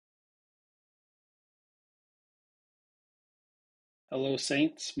Hello,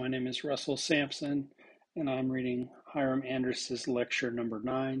 Saints. My name is Russell Sampson, and I'm reading Hyrum Andrus's lecture number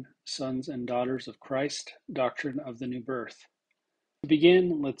 9, Sons and Daughters of Christ, Doctrine of the New Birth. To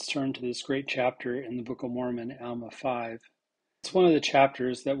begin, let's turn to this great chapter in the Book of Mormon, Alma 5. It's one of the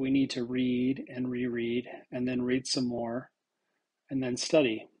chapters that we need to read and reread, and then read some more, and then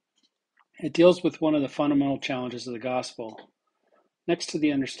study. It deals with one of the fundamental challenges of the gospel. Next to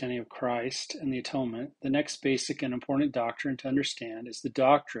the understanding of Christ and the atonement, the next basic and important doctrine to understand is the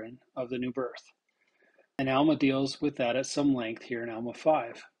doctrine of the new birth. And Alma deals with that at some length here in Alma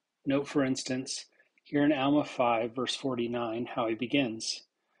 5. Note, for instance, here in Alma 5, verse 49, how he begins.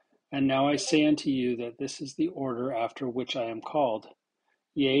 And now I say unto you that this is the order after which I am called,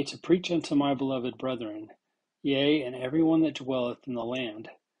 yea, to preach unto my beloved brethren, yea, and every one that dwelleth in the land,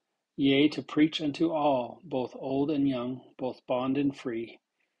 yea, to preach unto all, both old and young, both bond and free.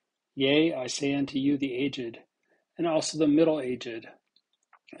 Yea, I say unto you the aged, and also the middle aged,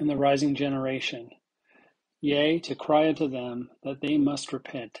 and the rising generation. Yea, to cry unto them that they must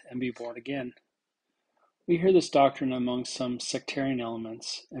repent and be born again. We hear this doctrine among some sectarian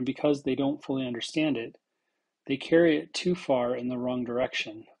elements, and because they don't fully understand it, they carry it too far in the wrong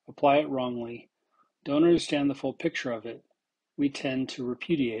direction, apply it wrongly, don't understand the full picture of it. We tend to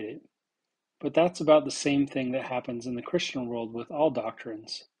repudiate it. But that's about the same thing that happens in the Christian world with all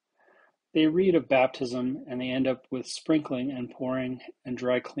doctrines. They read of baptism and they end up with sprinkling and pouring and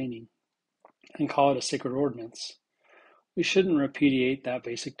dry cleaning and call it a sacred ordinance. We shouldn't repudiate that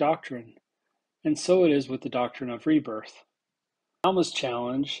basic doctrine. And so it is with the doctrine of rebirth. Alma's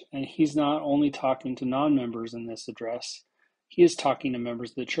challenge, and he's not only talking to non-members in this address, he is talking to members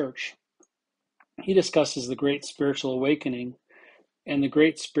of the church. He discusses the great spiritual awakening and the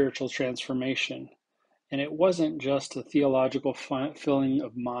great spiritual transformation. And it wasn't just a theological filling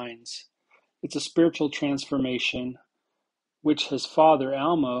of minds. It's a spiritual transformation which his father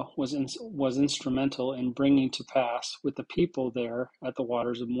Alma was instrumental in bringing to pass with the people there at the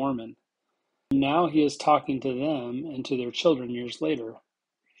Waters of Mormon. And now he is talking to them and to their children years later.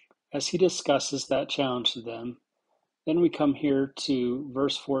 As he discusses that challenge to them, then we come here to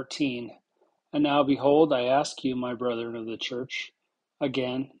verse 14. And now behold, I ask you, my brethren of the church,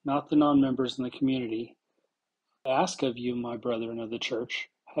 again, not the non-members in the community, I ask of you, my brethren of the church,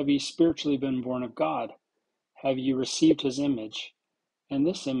 have ye spiritually been born of God? Have ye received his image? And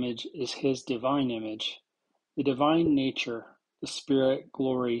this image is his divine image, the divine nature, the spirit,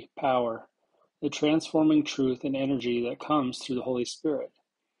 glory, power, the transforming truth and energy that comes through the Holy Spirit.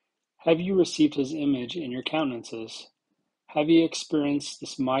 Have you received his image in your countenances? Have you experienced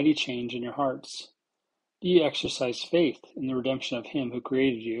this mighty change in your hearts? Do you exercise faith in the redemption of him who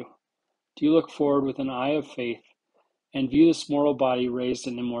created you? Do you look forward with an eye of faith and view this mortal body raised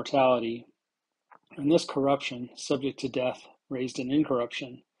in immortality, and this corruption, subject to death, raised in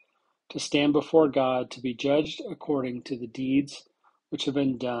incorruption, to stand before God to be judged according to the deeds which have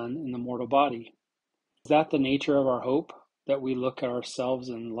been done in the mortal body? Is that the nature of our hope, that we look at ourselves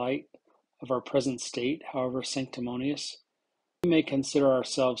in light of our present state, however sanctimonious? We may consider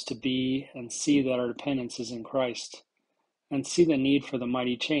ourselves to be and see that our dependence is in Christ, and see the need for the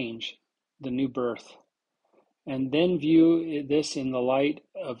mighty change, the new birth, and then view this in the light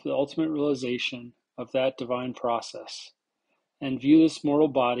of the ultimate realization of that divine process, and view this mortal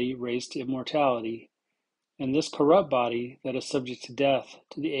body raised to immortality, and this corrupt body that is subject to death,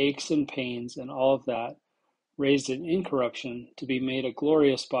 to the aches and pains and all of that, raised in incorruption, to be made a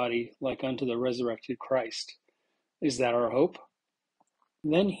glorious body like unto the resurrected Christ. Is that our hope?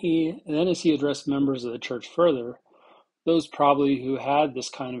 Then as he addressed members of the church further, those probably who had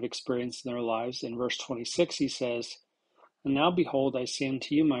this kind of experience in their lives, in verse 26 he says, And now behold, I say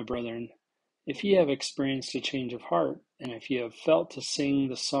unto you, my brethren, if ye have experienced a change of heart, and if ye have felt to sing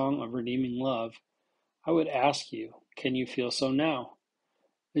the song of redeeming love, I would ask you, can you feel so now?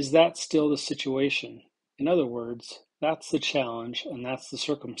 Is that still the situation? In other words, that's the challenge and that's the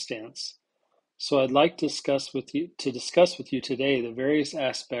circumstance. So I'd like to discuss with you today the various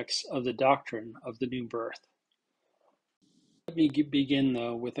aspects of the doctrine of the new birth. Let me begin,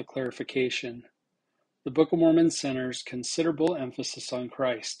 though, with a clarification. The Book of Mormon centers considerable emphasis on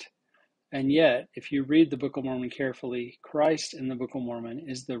Christ. And yet, if you read the Book of Mormon carefully, Christ in the Book of Mormon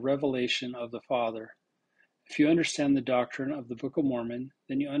is the revelation of the Father. If you understand the doctrine of the Book of Mormon,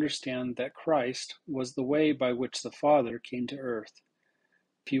 then you understand that Christ was the way by which the Father came to earth.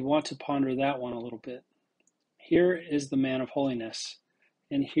 If you want to ponder that one a little bit. Here is the man of holiness,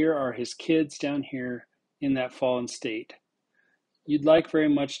 and here are his kids down here in that fallen state. You'd like very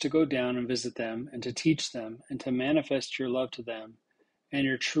much to go down and visit them, and to teach them, and to manifest your love to them, and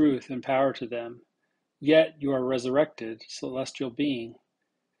your truth and power to them. Yet you are resurrected, celestial being.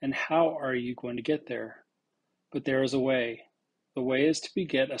 And how are you going to get there? But there is a way. The way is to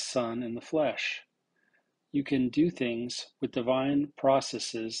beget a son in the flesh. You can do things with divine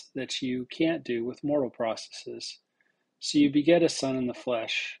processes that you can't do with mortal processes. So you beget a son in the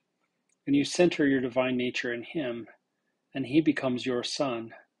flesh, and you center your divine nature in him, and he becomes your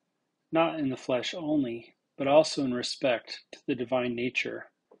son, not in the flesh only, but also in respect to the divine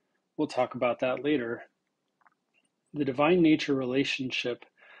nature. We'll talk about that later. The divine nature relationship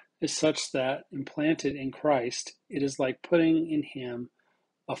is such that, implanted in Christ, it is like putting in him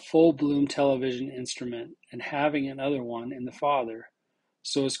a full-bloom television instrument and having another one in the Father.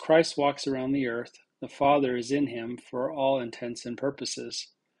 So as Christ walks around the earth, the Father is in him for all intents and purposes.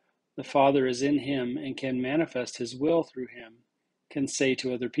 The Father is in him and can manifest his will through him, can say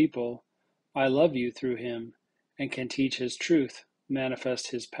to other people, I love you through him, and can teach his truth,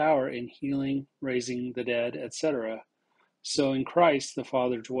 manifest his power in healing, raising the dead, etc. So in Christ the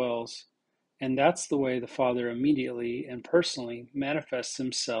Father dwells, and that's the way the Father immediately and personally manifests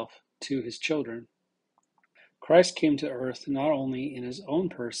himself to his children. Christ came to earth not only in his own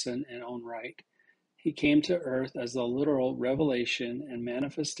person and own right, he came to earth as the literal revelation and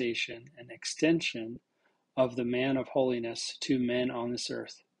manifestation and extension of the man of holiness to men on this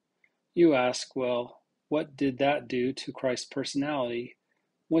earth. You ask, well, what did that do to Christ's personality?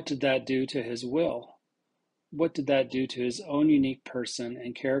 What did that do to his will? What did that do to his own unique person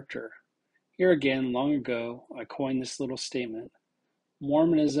and character? Here again, long ago, I coined this little statement.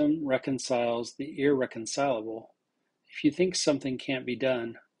 Mormonism reconciles the irreconcilable. If you think something can't be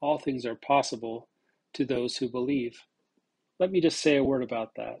done, all things are possible to those who believe. Let me just say a word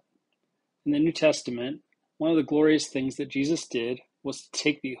about that. In the New Testament, one of the glorious things that Jesus did was to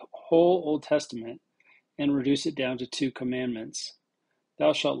take the whole Old Testament and reduce it down to 2 commandments.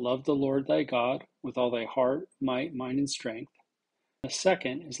 Thou shalt love the Lord thy God with all thy heart, might, mind, and strength. The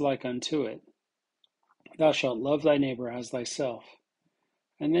second is like unto it. Thou shalt love thy neighbor as thyself.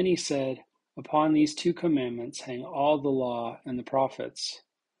 And then he said, upon these 2 commandments hang all the law and the prophets.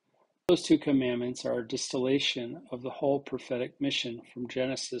 Those 2 commandments are a distillation of the whole prophetic mission from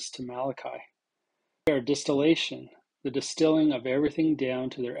Genesis to Malachi. They are a distillation, the distilling of everything down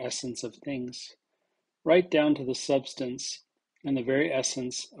to their essence of things, right down to the substance and the very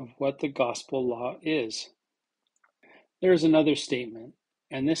essence of what the gospel law is. There is another statement,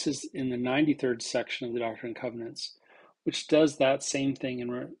 and this is in the 93rd section of the Doctrine and Covenants, which does that same thing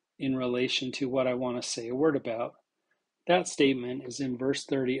in relation to what I want to say a word about. That statement is in verse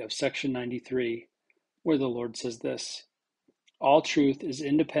 30 of section 93, where the Lord says this, all truth is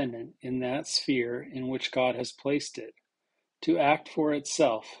independent in that sphere in which God has placed it, to act for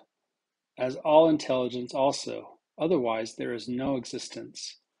itself, as all intelligence also, otherwise there is no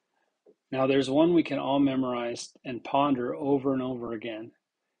existence. Now there's one we can all memorize and ponder over and over again.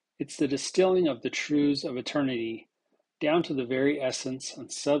 It's the distilling of the truths of eternity down to the very essence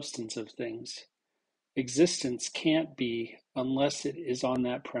and substance of things. Existence can't be unless it is on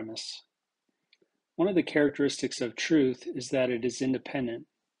that premise. One of the characteristics of truth is that it is independent.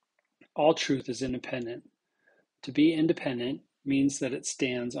 All truth is independent. To be independent means that it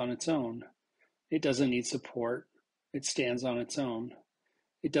stands on its own. It doesn't need support. It stands on its own.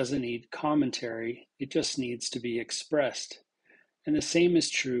 It doesn't need commentary. It just needs to be expressed. And the same is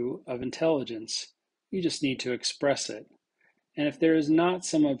true of intelligence. You just need to express it. And if there is not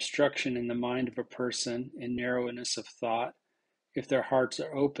some obstruction in the mind of a person in narrowness of thought, if their hearts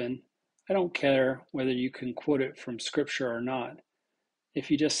are open, I don't care whether you can quote it from Scripture or not. If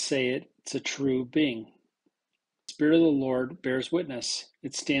you just say it, it's a true being. The Spirit of the Lord bears witness.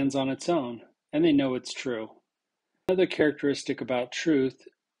 It stands on its own, and they know it's true. Another characteristic about truth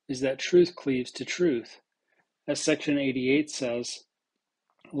is that truth cleaves to truth. As section 88 says,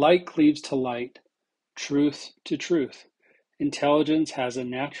 light cleaves to light, truth to truth. Intelligence has a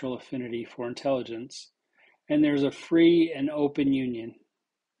natural affinity for intelligence, and there's a free and open union.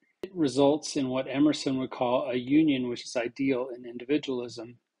 It results in what Emerson would call a union which is ideal in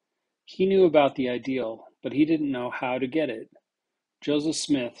individualism. He knew about the ideal, but he didn't know how to get it. Joseph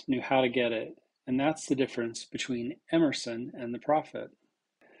Smith knew how to get it, and that's the difference between Emerson and the prophet.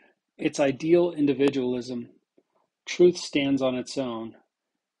 It's ideal individualism. Truth stands on its own.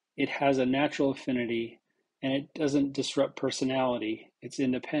 It has a natural affinity, and it doesn't disrupt personality. It's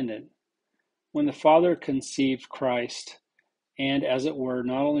independent. When the Father conceived Christ, and as it were,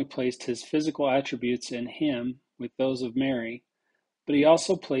 not only placed his physical attributes in him with those of Mary, but he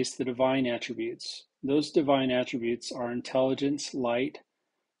also placed the divine attributes. Those divine attributes are intelligence, light,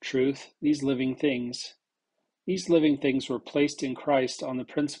 truth, these living things. These living things were placed in Christ on the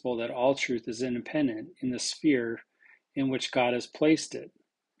principle that all truth is independent in the sphere in which God has placed it,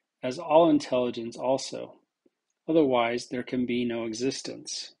 as all intelligence also. Otherwise, there can be no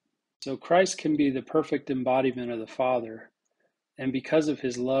existence. So Christ can be the perfect embodiment of the Father, and because of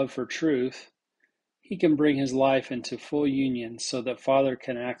his love for truth, he can bring his life into full union so that Father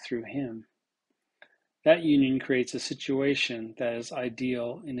can act through him. That union creates a situation that is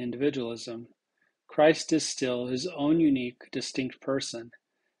ideal in individualism. Christ is still his own unique, distinct person,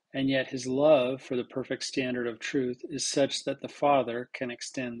 and yet his love for the perfect standard of truth is such that the Father can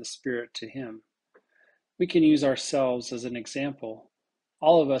extend the Spirit to him. We can use ourselves as an example.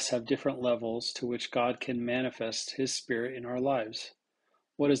 All of us have different levels to which God can manifest his Spirit in our lives.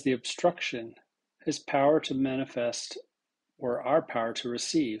 What is the obstruction? His power to manifest or our power to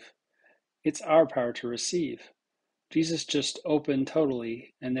receive? It's our power to receive. Jesus just opened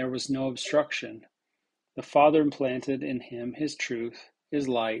totally, and there was no obstruction. The Father implanted in him his truth, his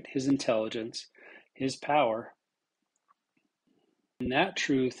light, his intelligence, his power. And that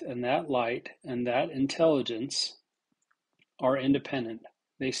truth and that light and that intelligence are independent.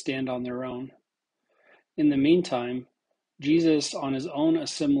 They stand on their own. In the meantime, Jesus on his own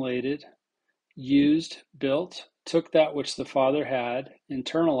assimilated, used, built, took that which the Father had,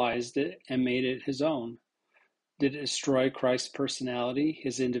 internalized it, and made it his own. Did it destroy Christ's personality,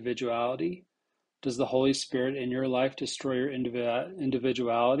 his individuality? Does the Holy Spirit in your life destroy your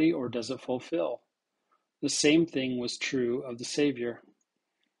individuality, or does it fulfill? The same thing was true of the Savior.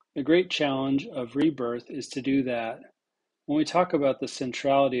 The great challenge of rebirth is to do that. When we talk about the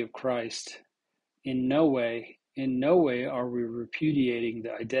centrality of Christ, in no way are we repudiating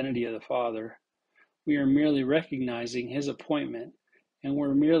the identity of the Father. We are merely recognizing his appointment, and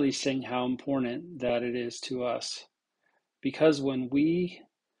we're merely saying how important that it is to us. Because when we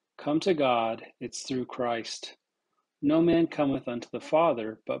come to God, it's through Christ. No man cometh unto the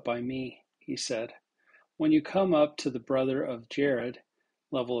Father but by me, he said. When you come up to the brother of Jared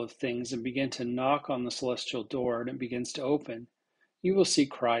level of things and begin to knock on the celestial door and it begins to open, you will see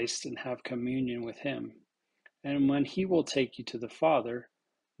Christ and have communion with him. And when he will take you to the Father,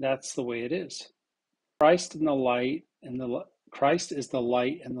 that's the way it is. Christ is the light and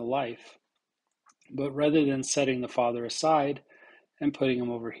the life. But rather than setting the Father aside and putting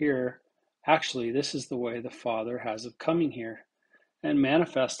him over here, actually this is the way the Father has of coming here and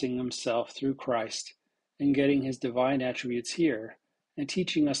manifesting himself through Christ and getting his divine attributes here and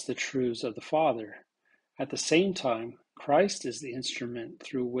teaching us the truths of the Father. At the same time, Christ is the instrument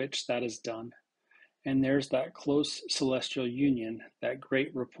through which that is done. And there's that close celestial union, that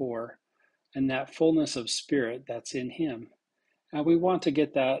great rapport, and that fullness of spirit that's in him. And we want to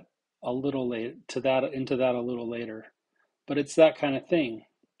get that a little late into that a little later. But it's that kind of thing.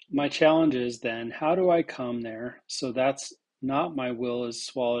 My challenge is then, how do I come there so that's not my will is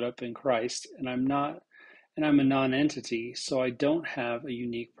swallowed up in Christ and I'm a non-entity, so I don't have a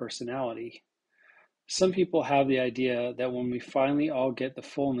unique personality. Some people have the idea that when we finally all get the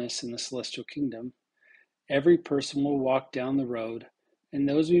fullness in the celestial kingdom, every person will walk down the road, and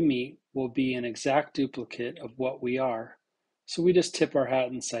those we meet will be an exact duplicate of what we are. So we just tip our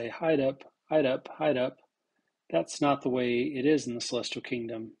hat and say, hide up, hide up, hide up. That's not the way it is in the celestial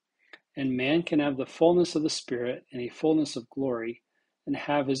kingdom. And man can have the fullness of the Spirit and a fullness of glory and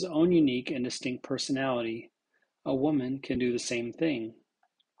have his own unique and distinct personality. A woman can do the same thing.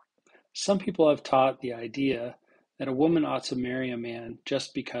 Some people have taught the idea that a woman ought to marry a man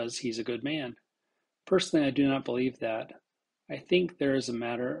just because he's a good man. Personally, I do not believe that. I think there is a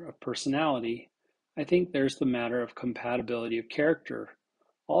matter of personality. I think there's the matter of compatibility of character.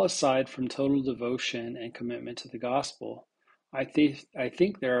 All aside from total devotion and commitment to the gospel, I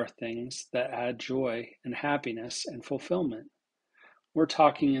think there are things that add joy and happiness and fulfillment. We're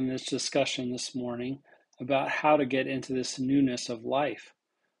talking in this discussion this morning about how to get into this newness of life.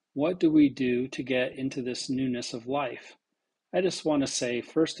 What do we do to get into this newness of life? I just want to say,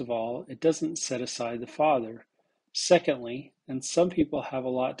 first of all, it doesn't set aside the Father. Secondly, and some people have a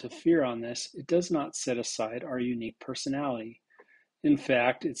lot to fear on this, it does not set aside our unique personality. In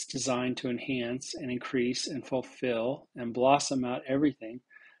fact, it's designed to enhance and increase and fulfill and blossom out everything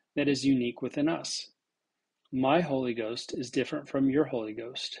that is unique within us. My Holy Ghost is different from your Holy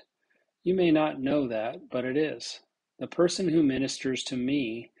Ghost. You may not know that, but it is. The person who ministers to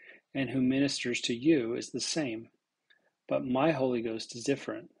me and who ministers to you is the same. But my Holy Ghost is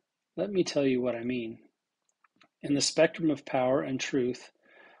different. Let me tell you what I mean. In the spectrum of power and truth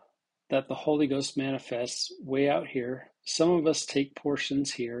that the Holy Ghost manifests way out here, some of us take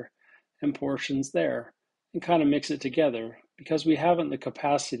portions here and portions there and kind of mix it together because we haven't the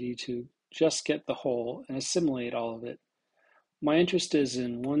capacity to just get the whole and assimilate all of it. My interest is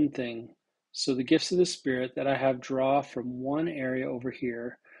in one thing, so the gifts of the Spirit that I have draw from one area over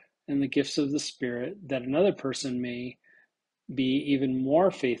here, and the gifts of the Spirit that another person may be even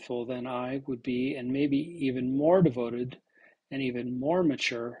more faithful than I would be, and maybe even more devoted and even more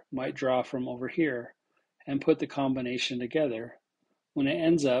mature, might draw from over here, and put the combination together. When it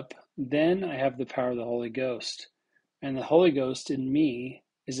ends up, then I have the power of the Holy Ghost. And the Holy Ghost in me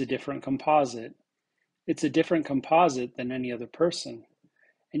is a different composite. It's a different composite than any other person.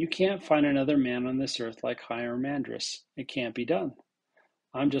 And you can't find another man on this earth like Hyrum Andrus. It can't be done.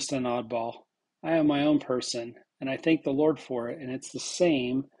 I'm just an oddball. I am my own person, and I thank the Lord for it, and it's the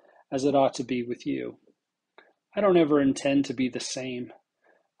same as it ought to be with you. I don't ever intend to be the same.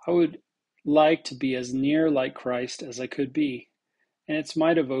 I would like to be as near like Christ as I could be, and it's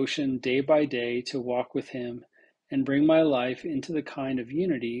my devotion day by day to walk with Him and bring my life into the kind of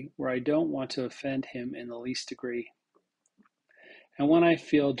unity where I don't want to offend Him in the least degree. And when I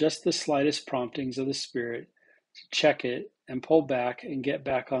feel just the slightest promptings of the Spirit, to check it and pull back and get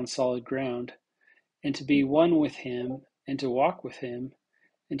back on solid ground, and to be one with Him and to walk with Him,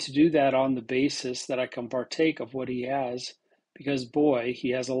 and to do that on the basis that I can partake of what He has, because boy, He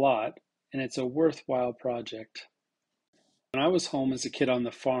has a lot, and it's a worthwhile project. When I was home as a kid on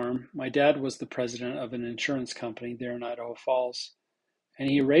the farm, my dad was the president of an insurance company there in Idaho Falls, and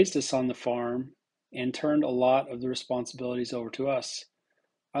he raised us on the farm and turned a lot of the responsibilities over to us.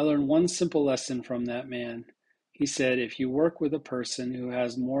 I learned one simple lesson from that man. He said, if you work with a person who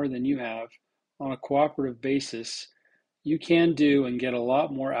has more than you have on a cooperative basis, you can do and get a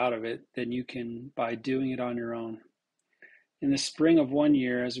lot more out of it than you can by doing it on your own. In the spring of one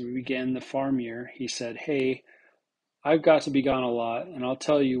year, as we began the farm year, he said, hey, I've got to be gone a lot, and I'll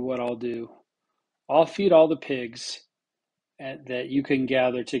tell you what I'll do. I'll feed all the pigs that you can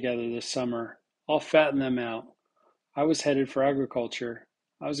gather together this summer. I'll fatten them out. I was headed for agriculture.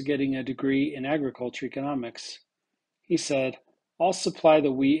 I was getting a degree in agriculture economics. He said, I'll supply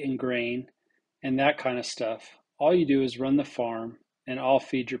the wheat and grain and that kind of stuff. All you do is run the farm, and I'll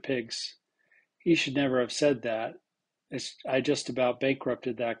feed your pigs. He should never have said that. I just about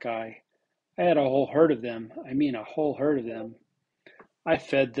bankrupted that guy. I had a whole herd of them. I mean, a whole herd of them. I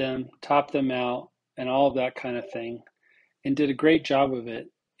fed them, topped them out, and all of that kind of thing, and did a great job of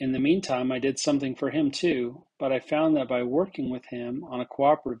it. In the meantime, I did something for him too, but I found that by working with him on a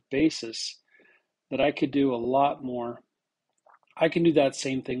cooperative basis, that I could do a lot more. I can do that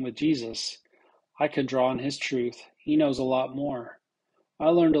same thing with Jesus. I can draw on his truth. He knows a lot more. I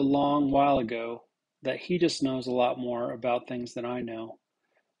learned a long while ago that he just knows a lot more about things than I know.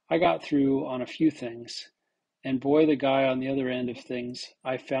 I got through on a few things, and boy, the guy on the other end of things,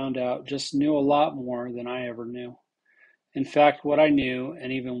 I found out, just knew a lot more than I ever knew. In fact, what I knew,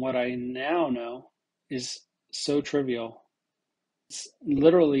 and even what I now know, is so trivial. It's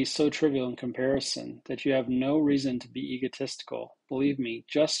literally so trivial in comparison that you have no reason to be egotistical. Believe me,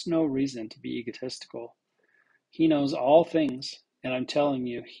 just no reason to be egotistical. He knows all things, and I'm telling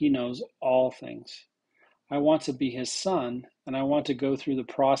you, he knows all things. I want to be his son, and I want to go through the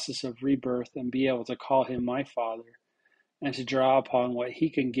process of rebirth and be able to call him my father, and to draw upon what he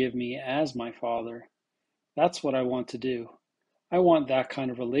can give me as my father. That's what I want to do. I want that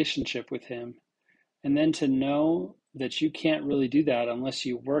kind of relationship with him. And then to know that you can't really do that unless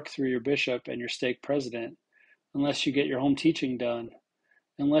you work through your bishop and your stake president, unless you get your home teaching done,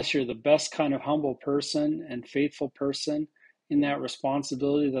 unless you're the best kind of humble person and faithful person in that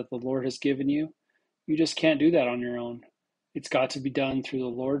responsibility that the Lord has given you. You just can't do that on your own. It's got to be done through the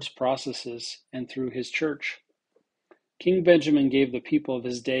Lord's processes and through his church. King Benjamin gave the people of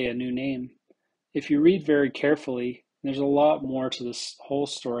his day a new name. If you read very carefully, there's a lot more to this whole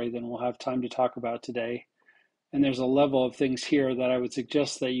story than we'll have time to talk about today. And there's a level of things here that I would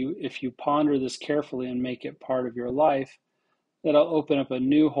suggest that if you ponder this carefully and make it part of your life, that'll open up a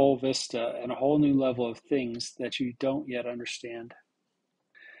new whole vista and a whole new level of things that you don't yet understand.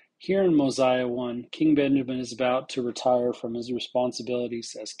 Here in Mosiah 1, King Benjamin is about to retire from his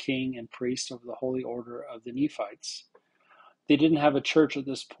responsibilities as king and priest over the holy order of the Nephites. They didn't have a church at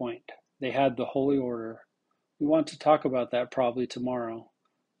this point. They had the holy order. We want to talk about that probably tomorrow.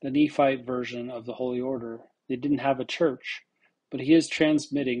 The Nephite version of the holy order. They didn't have a church, but he is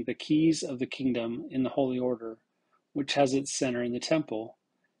transmitting the keys of the kingdom in the holy order, which has its center in the temple.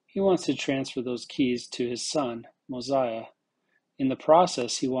 He wants to transfer those keys to his son, Mosiah. In the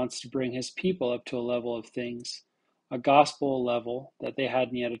process, he wants to bring his people up to a level of things, a gospel level that they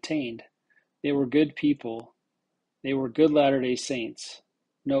hadn't yet attained. They were good people. They were good Latter-day Saints.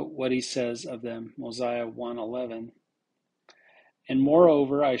 Note what he says of them, Mosiah 1:11. And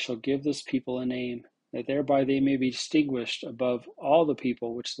moreover, I shall give this people a name, that thereby they may be distinguished above all the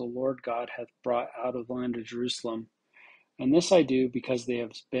people which the Lord God hath brought out of the land of Jerusalem. And this I do because they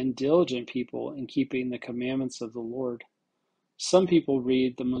have been diligent people in keeping the commandments of the Lord. Some people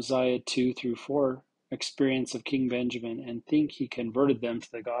read the Mosiah 2 through 4 experience of King Benjamin and think he converted them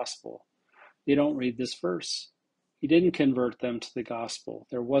to the gospel. They don't read this verse. He didn't convert them to the gospel.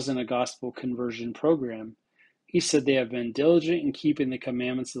 There wasn't a gospel conversion program. He said they have been diligent in keeping the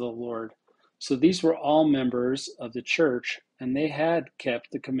commandments of the Lord. So these were all members of the church, and they had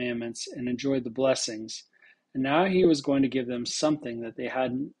kept the commandments and enjoyed the blessings. And now he was going to give them something that they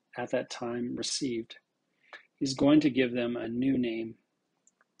hadn't at that time received. He's going to give them a new name.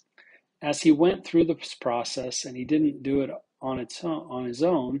 As he went through this process, and he didn't do it on his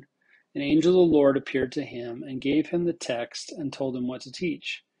own, an angel of the Lord appeared to him and gave him the text and told him what to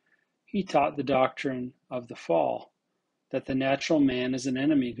teach. He taught the doctrine of the fall, that the natural man is an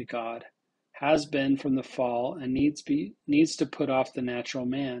enemy to God, has been from the fall, and needs to put off the natural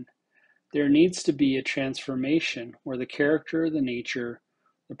man. There needs to be a transformation where the character, the nature,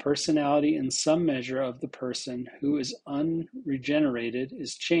 the personality, and some measure of the person who is unregenerated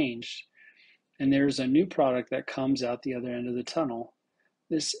is changed, and there is a new product that comes out the other end of the tunnel.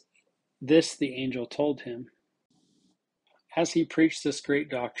 This the angel told him. As he preached this great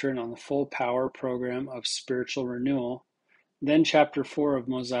doctrine on the full power program of spiritual renewal, then chapter 4 of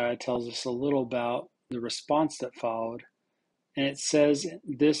Mosiah tells us a little about the response that followed. And it says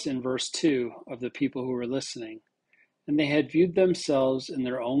this in verse 2 of the people who were listening. And they had viewed themselves in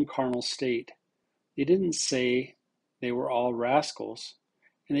their own carnal state. They didn't say they were all rascals.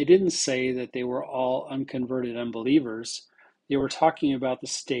 And they didn't say that they were all unconverted unbelievers. They were talking about the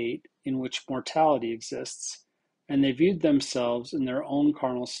state in which mortality exists. And they viewed themselves in their own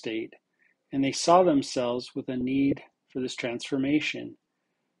carnal state. And they saw themselves with a need for this transformation.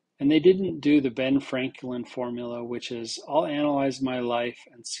 And they didn't do the Ben Franklin formula, which is, I'll analyze my life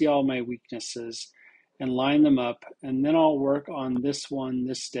and see all my weaknesses and line them up, and then I'll work on this one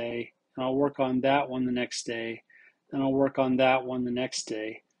this day, and I'll work on that one the next day, and I'll work on that one the next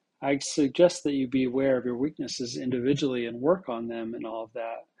day. I suggest that you be aware of your weaknesses individually and work on them and all of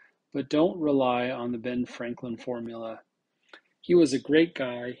that, but don't rely on the Ben Franklin formula. He was a great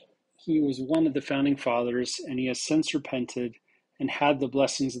guy. He was one of the founding fathers, and he has since repented and had the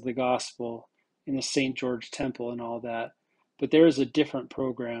blessings of the gospel in the St. George Temple and all that. But there is a different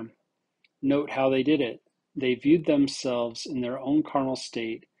program. Note how they did it. They viewed themselves in their own carnal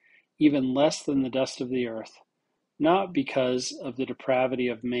state, even less than the dust of the earth, not because of the depravity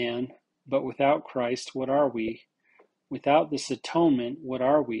of man, but without Christ, what are we? Without this atonement, what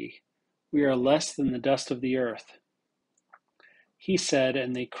are we? We are less than the dust of the earth. He said,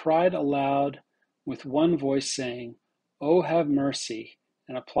 and they cried aloud with one voice, saying, Oh, have mercy,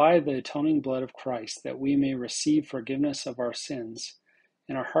 and apply the atoning blood of Christ, that we may receive forgiveness of our sins,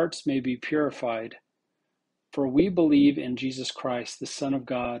 and our hearts may be purified. For we believe in Jesus Christ, the Son of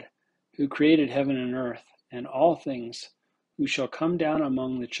God, who created heaven and earth, and all things, who shall come down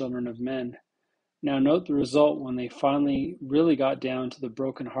among the children of men. Now note the result when they finally really got down to the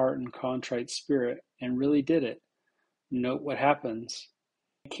broken heart and contrite spirit, and really did it. Note what happens.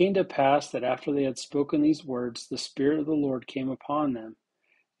 It came to pass that after they had spoken these words, the Spirit of the Lord came upon them,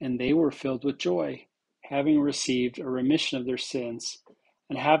 and they were filled with joy, having received a remission of their sins,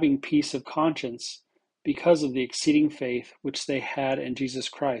 and having peace of conscience, because of the exceeding faith which they had in Jesus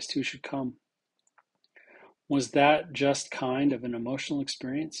Christ, who should come. Was that just kind of an emotional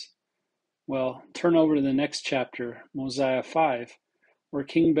experience? Well, turn over to the next chapter, Mosiah 5, where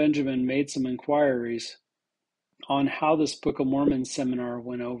King Benjamin made some inquiries on how this Book of Mormon seminar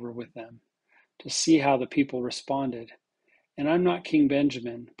went over with them, to see how the people responded. And I'm not King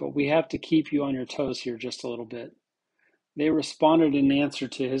Benjamin, but we have to keep you on your toes here just a little bit. They responded in answer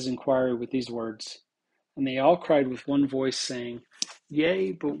to his inquiry with these words, and they all cried with one voice, saying,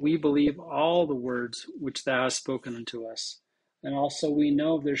 Yea, but we believe all the words which thou hast spoken unto us, and also we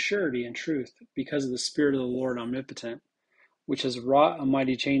know of their surety and truth, because of the Spirit of the Lord omnipotent, which has wrought a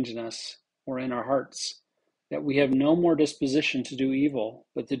mighty change in us, or in our hearts, that we have no more disposition to do evil,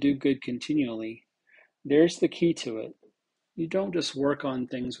 but to do good continually. There's the key to it. You don't just work on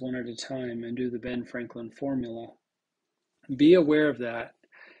things one at a time and do the Ben Franklin formula. Be aware of that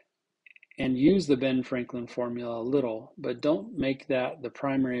and use the Ben Franklin formula a little, but don't make that the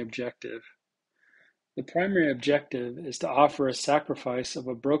primary objective. The primary objective is to offer a sacrifice of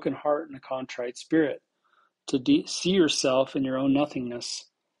a broken heart and a contrite spirit, to see yourself in your own nothingness,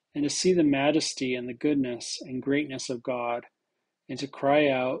 and to see the majesty and the goodness and greatness of God, and to cry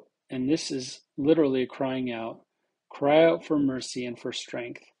out, and this is literally crying out, Cry out for mercy and for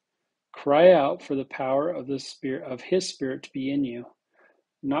strength. Cry out for the power of the Spirit of His Spirit to be in you,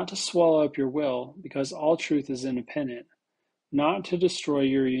 not to swallow up your will, because all truth is independent, not to destroy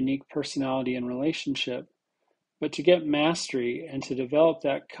your unique personality and relationship, but to get mastery and to develop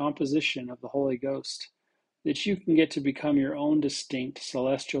that composition of the Holy Ghost, that you can get to become your own distinct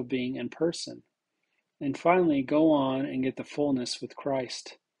celestial being and person. And finally, go on and get the fullness with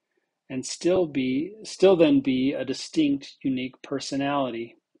Christ, and still then be a distinct, unique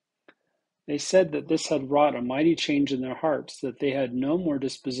personality. They said that this had wrought a mighty change in their hearts, that they had no more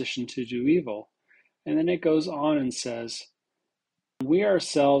disposition to do evil. And then it goes on and says, we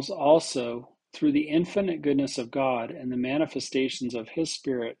ourselves also, through the infinite goodness of God and the manifestations of His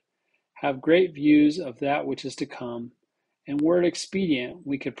Spirit, have great views of that which is to come, and were it expedient,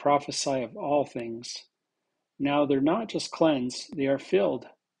 we could prophesy of all things. Now they're not just cleansed, they are filled.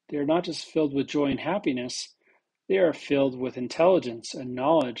 They are not just filled with joy and happiness, they are filled with intelligence and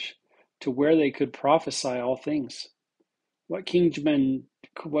knowledge, to where they could prophesy all things. What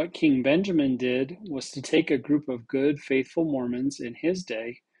King Benjamin did was to take a group of good, faithful Mormons in his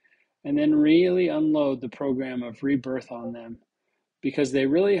day and then really unload the program of rebirth on them, because they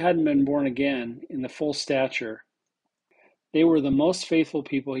really hadn't been born again in the full stature. They were the most faithful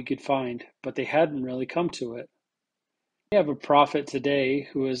people he could find, but they hadn't really come to it. We have a prophet today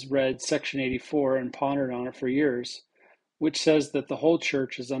who has read Section 84 and pondered on it for years, which says that the whole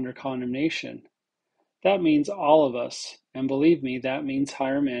church is under condemnation. That means all of us, and believe me, that means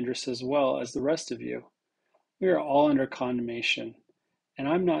Hyrum Andrus as well as the rest of you. We are all under condemnation, and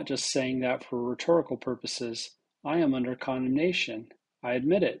I'm not just saying that for rhetorical purposes. I am under condemnation. I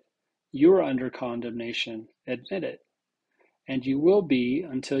admit it. You are under condemnation. Admit it. And you will be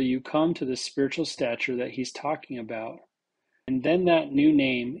until you come to the spiritual stature that he's talking about. And then that new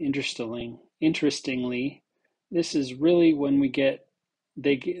name, interestingly, this is really when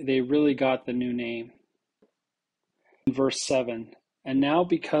they really got the new name. In verse 7, and now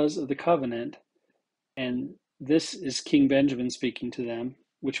because of the covenant, and this is King Benjamin speaking to them,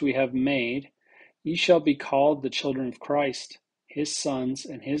 which we have made, ye shall be called the children of Christ, his sons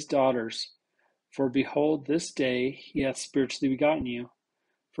and his daughters. For behold, this day he hath spiritually begotten you.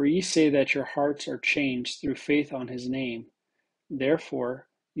 For ye say that your hearts are changed through faith on his name. Therefore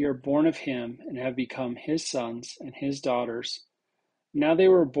ye are born of him, and have become his sons and his daughters. Now they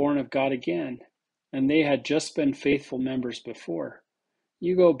were born of God again, and they had just been faithful members before.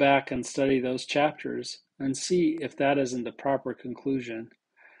 You go back and study those chapters and see if that isn't the proper conclusion.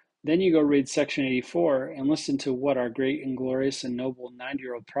 Then you go read Section 84 and listen to what our great and glorious and noble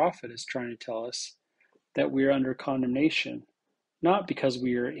 90-year-old prophet is trying to tell us, that we are under condemnation, not because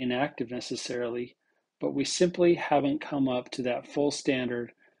we are inactive necessarily, but we simply haven't come up to that full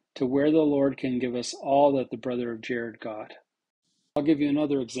standard to where the Lord can give us all that the brother of Jared got. I'll give you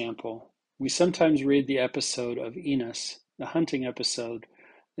another example. We sometimes read the episode of Enos, the hunting episode,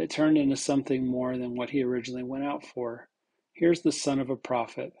 that turned into something more than what he originally went out for. Here's the son of a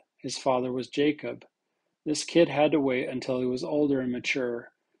prophet. His father was Jacob. This kid had to wait until he was older and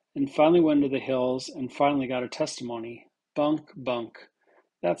mature, and finally went to the hills and finally got a testimony. Bunk, bunk.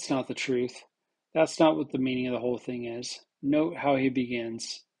 That's not the truth. That's not what the meaning of the whole thing is. Note how he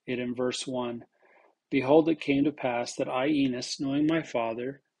begins it in verse 1. Behold, it came to pass that I, Enos, knowing my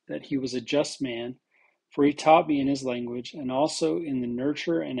father, that he was a just man, for he taught me in his language, and also in the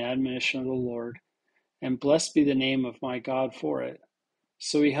nurture and admonition of the Lord, and blessed be the name of my God for it.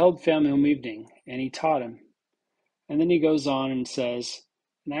 So he held family meeting, and he taught him. And then he goes on and says,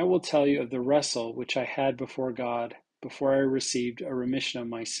 and I will tell you of the wrestle which I had before God, before I received a remission of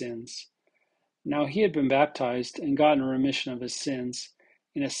my sins. Now he had been baptized and gotten a remission of his sins,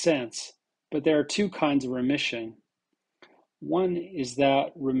 in a sense, but there are two kinds of remission. One is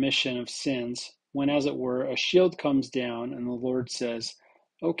that remission of sins, when, as it were, a shield comes down and the Lord says,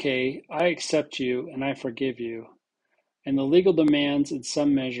 okay, I accept you and I forgive you. And the legal demands in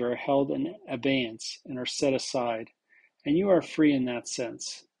some measure are held in abeyance and are set aside, and you are free in that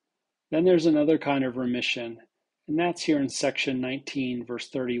sense. Then there's another kind of remission, and that's here in section 19, verse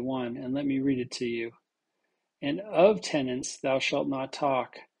 31, and let me read it to you. And of tenants thou shalt not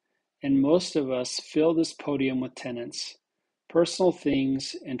talk. And most of us fill this podium with tenets, personal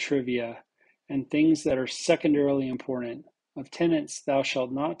things and trivia, and things that are secondarily important. Of tenets thou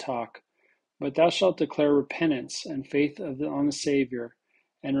shalt not talk, but thou shalt declare repentance and faith on the Savior,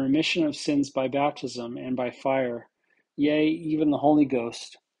 and remission of sins by baptism and by fire, yea, even the Holy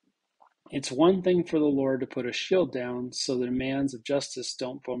Ghost. It's one thing for the Lord to put a shield down so the demands of justice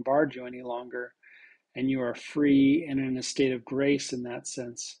don't bombard you any longer, and you are free and in a state of grace in that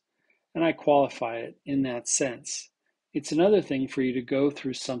sense. And I qualify it in that sense. It's another thing for you to go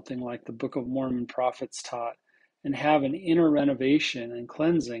through something like the Book of Mormon prophets taught and have an inner renovation and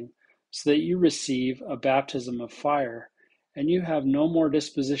cleansing so that you receive a baptism of fire and you have no more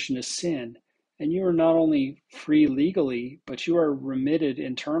disposition to sin, and you are not only free legally, but you are remitted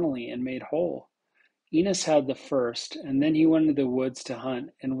internally and made whole. Enos had the first, and then he went into the woods to hunt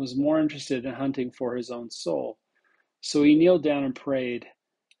and was more interested in hunting for his own soul. So he kneeled down and prayed.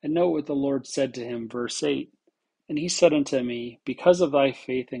 And note what the Lord said to him, verse 8. And he said unto me, Because of thy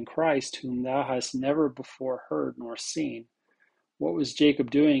faith in Christ, whom thou hast never before heard nor seen. What was Jacob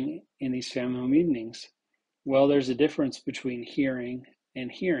doing in these family meetings? Well, there's a difference between hearing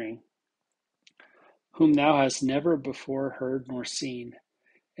and hearing. Whom thou hast never before heard nor seen.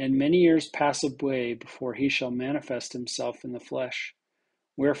 And many years pass away before he shall manifest himself in the flesh.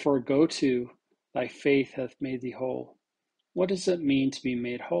 Wherefore go to, thy faith hath made thee whole. What does it mean to be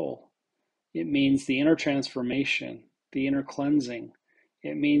made whole? It means the inner transformation, the inner cleansing.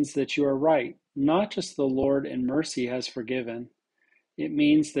 It means that you are right, not just the Lord in mercy has forgiven. It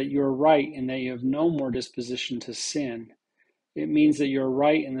means that you are right in that you have no more disposition to sin. It means that you are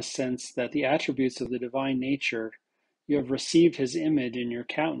right in the sense that the attributes of the divine nature, you have received his image in your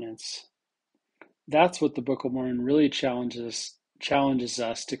countenance. That's what the Book of Mormon really challenges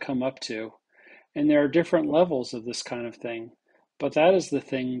us to come up to. And there are different levels of this kind of thing. But that is the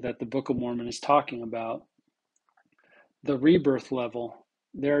thing that the Book of Mormon is talking about. The rebirth level.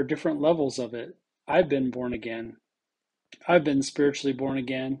 There are different levels of it. I've been born again. I've been spiritually born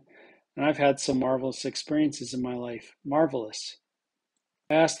again, and I've had some marvelous experiences in my life. Marvelous.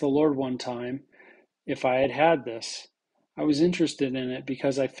 I asked the Lord one time if I had had this. I was interested in it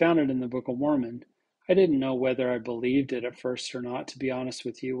because I found it in the Book of Mormon. I didn't know whether I believed it at first or not, to be honest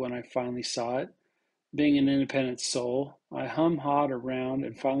with you, when I finally saw it. Being an independent soul, I hum-hawed around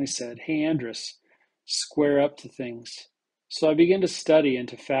and finally said, Hey, Andrus, square up to things. So I began to study and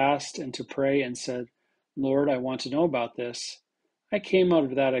to fast and to pray and said, Lord, I want to know about this. I came out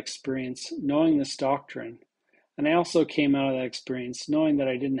of that experience knowing this doctrine, and I also came out of that experience knowing that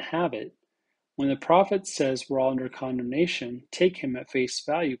I didn't have it. When the prophet says we're all under condemnation, take him at face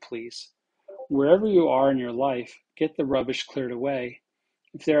value, please. Wherever you are in your life, get the rubbish cleared away.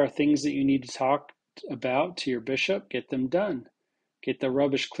 If there are things that you need to talk about to your bishop, get them done. Get the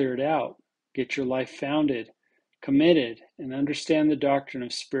rubbish cleared out. Get your life founded, committed, and understand the doctrine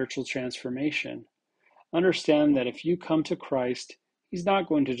of spiritual transformation. Understand that if you come to Christ, he's not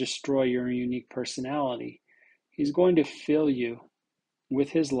going to destroy your unique personality. He's going to fill you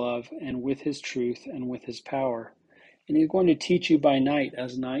with his love and with his truth and with his power. And he's going to teach you by night,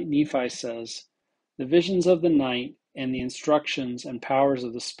 as Nephi says, the visions of the night and the instructions and powers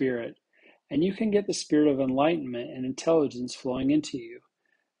of the Spirit. And you can get the spirit of enlightenment and intelligence flowing into you.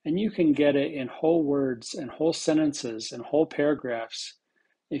 And you can get it in whole words and whole sentences and whole paragraphs.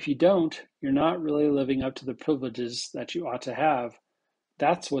 If you don't, you're not really living up to the privileges that you ought to have.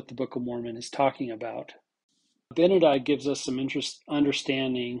 That's what the Book of Mormon is talking about. Benedict gives us some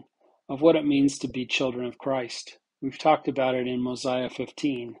understanding of what it means to be children of Christ. We've talked about it in Mosiah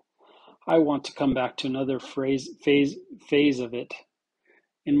 15. I want to come back to another phase of it.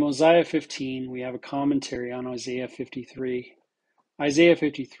 In Mosiah 15, we have a commentary on Isaiah 53. Isaiah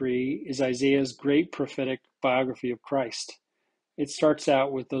 53 is Isaiah's great prophetic biography of Christ. It starts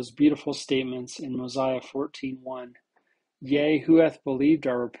out with those beautiful statements in Mosiah 14:1. Yea, who hath believed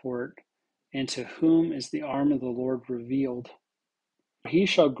our report, and to whom is the arm of the Lord revealed? He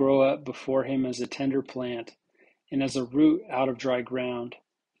shall grow up before him as a tender plant, and as a root out of dry ground.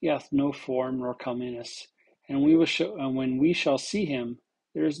 He hath no form nor comeliness, and when we shall see him,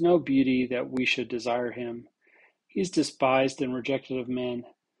 there is no beauty that we should desire him. He is despised and rejected of men,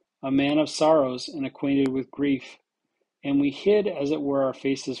 a man of sorrows and acquainted with grief. And we hid, as it were, our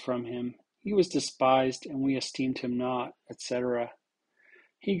faces from him. He was despised, and we esteemed him not, etc.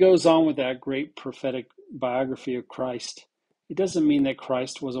 He goes on with that great prophetic biography of Christ. It doesn't mean that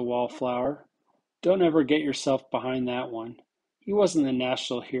Christ was a wallflower. Don't ever get yourself behind that one. He wasn't the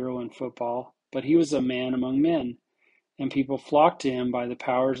national hero in football, but he was a man among men, and people flocked to him by the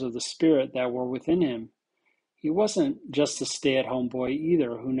powers of the Spirit that were within him. He wasn't just a stay-at-home boy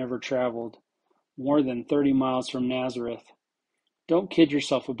either who never traveled more than 30 miles from Nazareth. Don't kid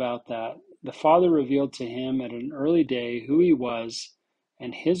yourself about that. The Father revealed to him at an early day who he was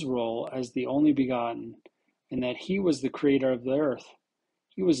and his role as the only begotten, and that he was the creator of the earth.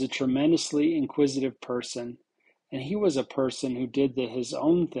 He was a tremendously inquisitive person, and he was a person who did his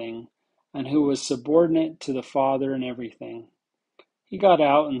own thing and who was subordinate to the Father in everything. He got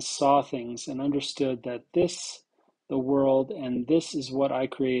out and saw things and understood that this, the world, and this is what I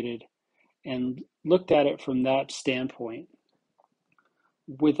created. and looked at it from that standpoint.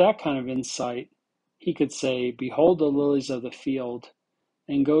 With that kind of insight, he could say, "Behold the lilies of the field,"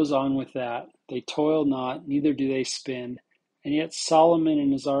 and goes on with that. "They toil not, neither do they spin. And yet Solomon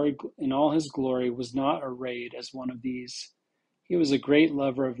in all his glory was not arrayed as one of these." He was a great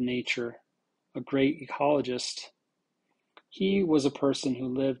lover of nature, a great ecologist. He was a person who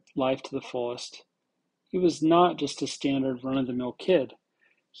lived life to the fullest. He was not just a standard run-of-the-mill kid.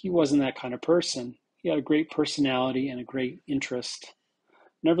 He wasn't that kind of person. He had a great personality and a great interest.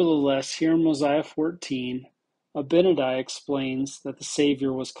 Nevertheless, here in Mosiah 14, Abinadi explains that the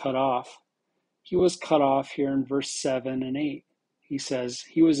Savior was cut off. He was cut off here in verse 7 and 8. He says,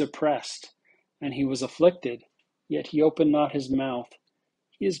 "He was oppressed, and he was afflicted, yet he opened not his mouth.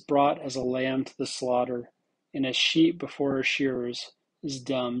 He is brought as a lamb to the slaughter, and as sheep before her shearers is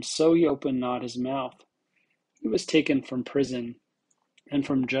dumb, so he opened not his mouth. He was taken from prison and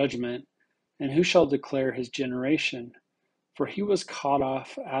from judgment, and who shall declare his generation? For he was cut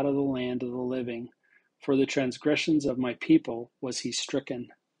off out of the land of the living. For the transgressions of my people was he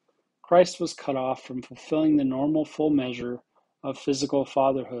stricken." Christ was cut off from fulfilling the normal full measure of physical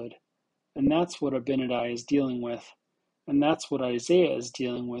fatherhood. And that's what Abinadi is dealing with. And that's what Isaiah is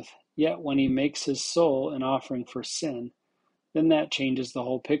dealing with. Yet when he makes his soul an offering for sin, then that changes the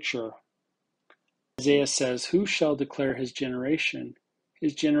whole picture. Isaiah says, "Who shall declare his generation?"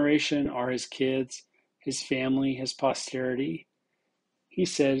 His generation are his kids, his family, his posterity. He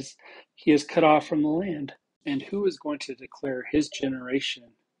says he is cut off from the land. And who is going to declare his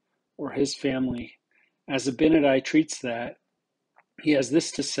generation or his family? As Abinadi treats that, he has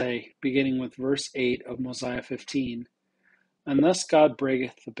this to say, beginning with verse 8 of Mosiah 15. "And thus God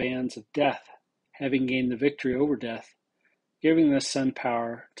breaketh the bands of death, having gained the victory over death, giving the Son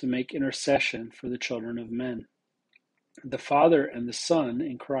power to make intercession for the children of men." The Father and the Son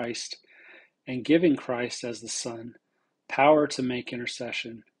in Christ, and giving Christ as the Son power to make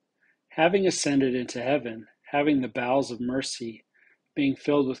intercession. Having ascended into heaven, having the bowels of mercy, being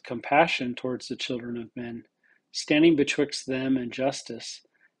filled with compassion towards the children of men, standing betwixt them and justice,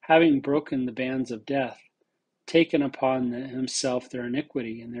 having broken the bands of death, taken upon himself their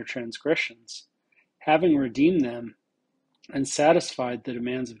iniquity and their transgressions, having redeemed them and satisfied the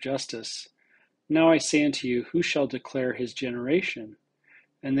demands of justice. Now I say unto you, who shall declare his generation?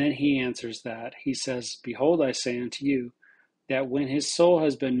 And then he answers that. He says, "Behold, I say unto you, that when his soul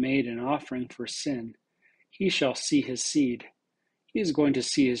has been made an offering for sin, he shall see his seed." He is going to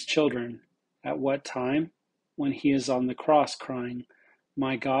see his children. At what time? When he is on the cross crying,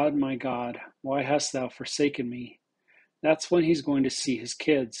 my God, why hast thou forsaken me?" That's when he's going to see his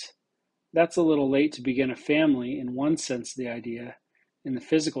kids. That's a little late to begin a family in one sense of the idea, in the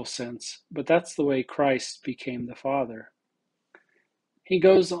physical sense, but that's the way Christ became the Father. He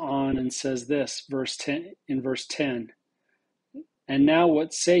goes on and says this, in verse 10, "And now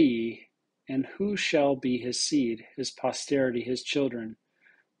what say ye? And who shall be his seed, his posterity, his children?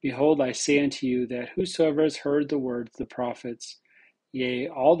 Behold, I say unto you, that whosoever has heard the words of the prophets, yea,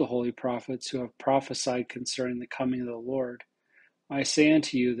 all the holy prophets who have prophesied concerning the coming of the Lord, I say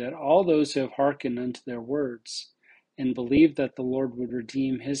unto you, that all those who have hearkened unto their words, and believed that the Lord would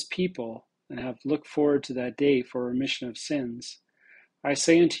redeem his people, and have looked forward to that day for remission of sins, I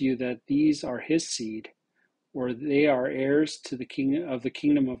say unto you that these are his seed, or they are heirs to the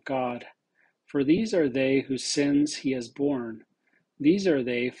kingdom of God. For these are they whose sins he has borne. These are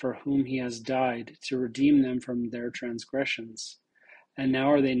they for whom he has died, to redeem them from their transgressions. And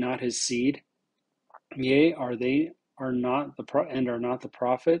now are they not his seed? Yea, are not the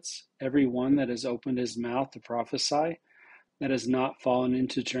prophets, every one that has opened his mouth to prophesy, that has not fallen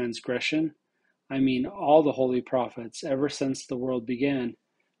into transgression? I mean all the holy prophets, ever since the world began.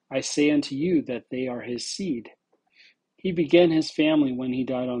 I say unto you that they are his seed. He began his family when he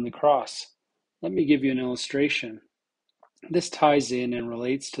died on the cross. Let me give you an illustration. This ties in and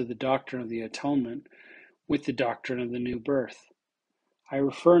relates to the doctrine of the atonement with the doctrine of the new birth. I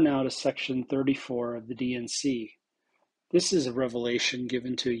refer now to section 34 of the D&C. This is a revelation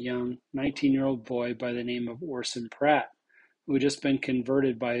given to a young 19-year-old boy by the name of Orson Pratt, who had just been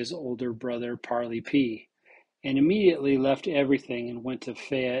converted by his older brother Parley P., and immediately left everything and went to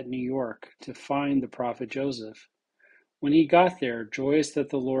Fayette, New York, to find the prophet Joseph. When he got there, joyous that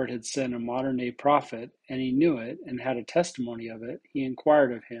the Lord had sent a modern-day prophet, and he knew it and had a testimony of it, he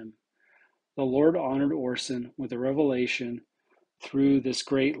inquired of him. The Lord honored Orson with a revelation through this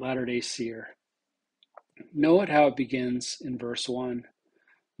great Latter-day Seer. Note how it begins in verse 1.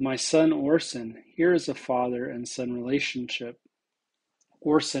 My son Orson, here is a father and son relationship.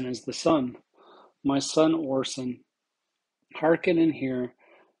 Orson is the son. My son Orson, hearken and hear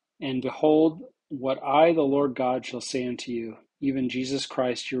And behold, what I, the Lord God, shall say unto you, even Jesus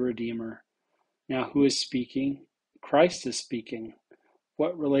Christ your Redeemer. Now who is speaking? Christ is speaking.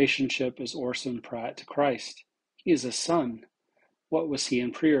 What relationship is Orson Pratt to Christ? He is a son. What was he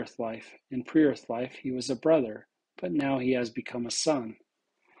in pre-earth life? In pre-earth life he was a brother, but now he has become a son.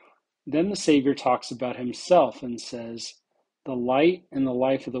 Then the Savior talks about himself and says, the light and the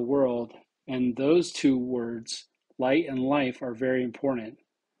life of the world, and those two words, light and life, are very important.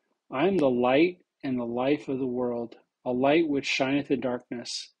 I am the light and the life of the world, a light which shineth in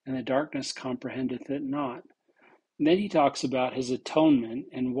darkness, and the darkness comprehendeth it not. And then he talks about his atonement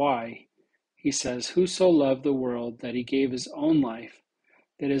and why. He says, whoso loved the world that he gave his own life,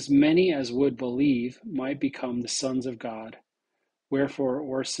 that as many as would believe might become the sons of God. Wherefore,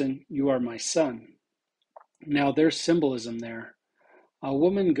 Orson, you are my son. Now there's symbolism there. A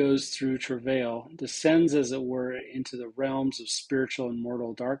woman goes through travail, descends as it were into the realms of spiritual and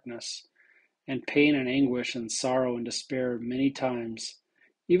mortal darkness, and pain and anguish and sorrow and despair many times,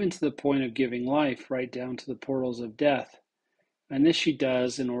 even to the point of giving life right down to the portals of death. And this she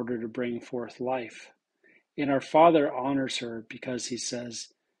does in order to bring forth life. And our Father honors her because he says,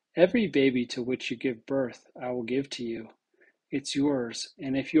 every baby to which you give birth, I will give to you. It's yours,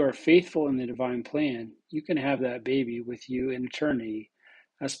 and if you are faithful in the divine plan, you can have that baby with you in eternity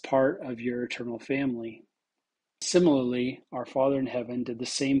as part of your eternal family. Similarly, our Father in heaven did the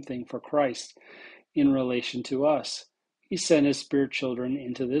same thing for Christ in relation to us. He sent his spirit children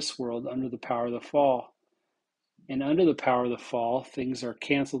into this world under the power of the fall. And under the power of the fall, things are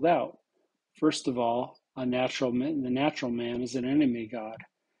canceled out. First of all, the natural man is an enemy of God,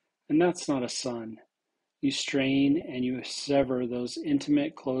 and that's not a son. You strain and you sever those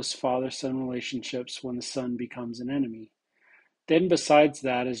intimate, close father-son relationships when the son becomes an enemy. Then besides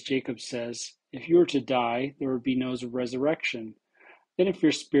that, as Jacob says, if you were to die, there would be no resurrection. Then if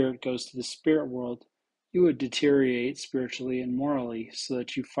your spirit goes to the spirit world, you would deteriorate spiritually and morally, so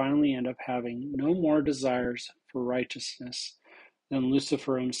that you finally end up having no more desires for righteousness than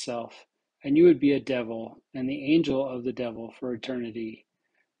Lucifer himself, and you would be a devil and the angel of the devil for eternity.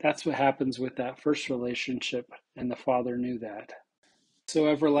 That's what happens with that first relationship, and the Father knew that. So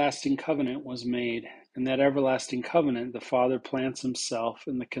everlasting covenant was made, and that everlasting covenant the Father plants himself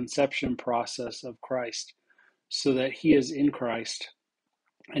in the conception process of Christ, so that he is in Christ,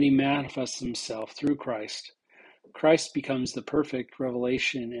 and he manifests himself through Christ. Christ becomes the perfect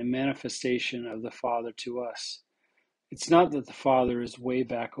revelation and manifestation of the Father to us. It's not that the Father is way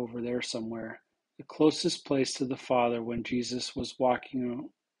back over there somewhere. The closest place to the Father when Jesus was walking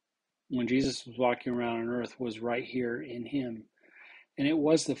around on earth was right here in him. And it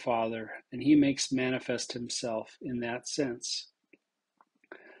was the Father, and he makes manifest himself in that sense.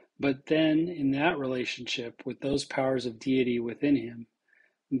 But then in that relationship with those powers of deity within him,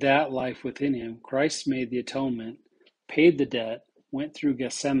 that life within him, Christ made the atonement, paid the debt, went through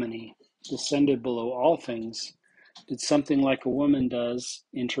Gethsemane, descended below all things, did something like a woman does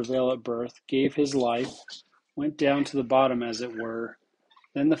in travail at birth, gave his life, went down to the bottom as it were.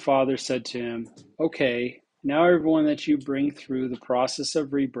 Then the Father said to him, okay, now everyone that you bring through the process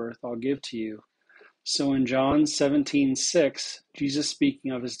of rebirth, I'll give to you. So in John 17:6, Jesus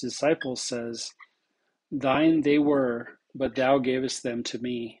speaking of his disciples says, thine they were, but thou gavest them to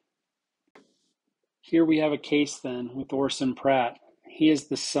me. Here we have a case then with Orson Pratt. He is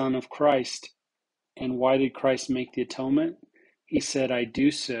the son of Christ. And why did Christ make the atonement? He said, I do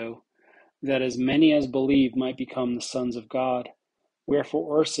so, that as many as believe might become the sons of God.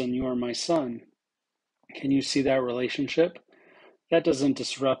 Wherefore, Orson, you are my son. Can you see that relationship? That doesn't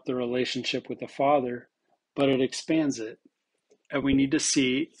disrupt the relationship with the Father, but it expands it. And we need to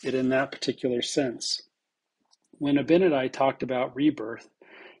see it in that particular sense. When Abinadi talked about rebirth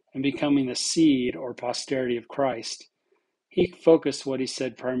and becoming the seed or posterity of Christ, he focused what he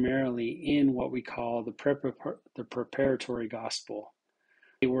said primarily in what we call the preparatory gospel.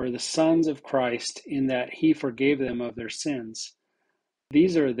 They were the sons of Christ in that he forgave them of their sins.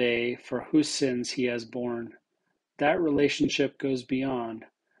 These are they for whose sins he has borne. That relationship goes beyond,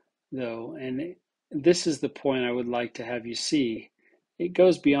 though, and this is the point I would like to have you see. It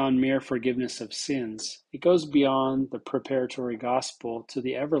goes beyond mere forgiveness of sins. It goes beyond the preparatory gospel to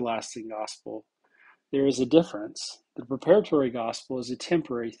the everlasting gospel. There is a difference. The preparatory gospel is a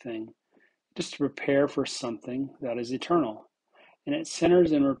temporary thing, just to prepare for something that is eternal, and it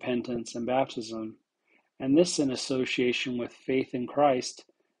centers in repentance and baptism, and this in association with faith in Christ.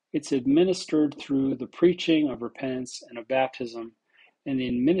 It's administered through the preaching of repentance and of baptism and the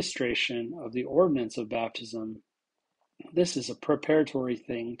administration of the ordinance of baptism. This is a preparatory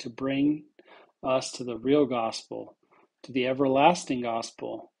thing to bring us to the real gospel, to the everlasting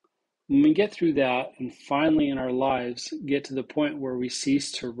gospel. When we get through that and finally in our lives get to the point where we cease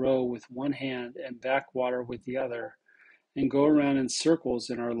to row with one hand and backwater with the other and go around in circles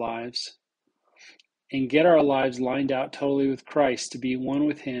in our lives and get our lives lined out totally with Christ to be one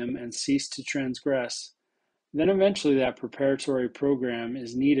with Him and cease to transgress, then eventually that preparatory program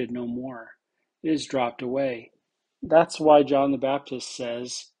is needed no more. It is dropped away. That's why John the Baptist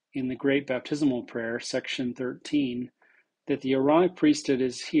says in the Great Baptismal Prayer, section 13, that the Aaronic priesthood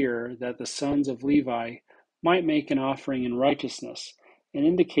is here that the sons of Levi might make an offering in righteousness, and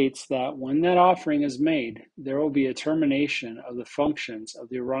indicates that when that offering is made, there will be a termination of the functions of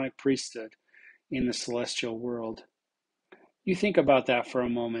the Aaronic priesthood in the celestial world. You think about that for a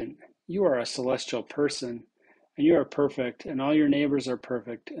moment. You are a celestial person, and you are perfect, and all your neighbors are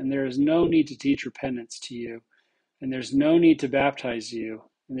perfect, and there is no need to teach repentance to you, and there's no need to baptize you,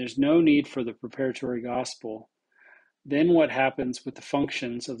 and there's no need for the preparatory gospel. Then what happens with the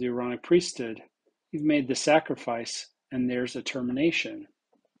functions of the Aaronic priesthood? You've made the sacrifice, and there's a termination.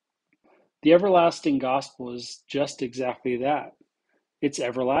 The everlasting gospel is just exactly that. It's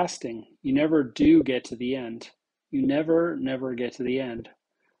everlasting. You never do get to the end. You never get to the end.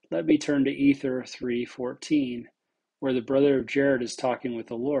 Let me turn to Ether 3:14, where the brother of Jared is talking with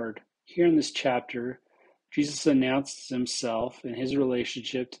the Lord. Here in this chapter, Jesus announces himself and his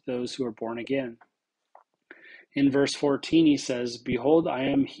relationship to those who are born again. In verse 14 he says, "Behold, I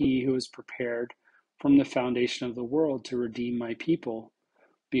am he who is prepared from the foundation of the world to redeem my people.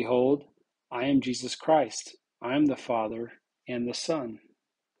 Behold, I am Jesus Christ. I am the Father and the Son."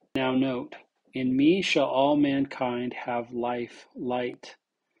 Now note, "In me shall all mankind have life, light,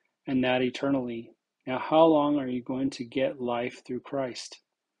 and that eternally." Now how long are you going to get life through Christ?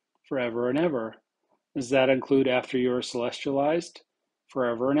 Forever and ever. Does that include after you are celestialized?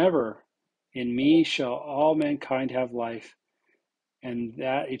 Forever and ever. "In me shall all mankind have life, and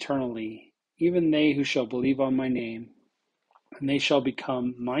that eternally, even they who shall believe on my name, and they shall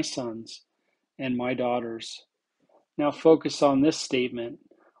become my sons and my daughters." Now focus on this statement,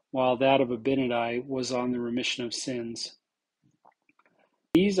 while that of Abinadi was on the remission of sins.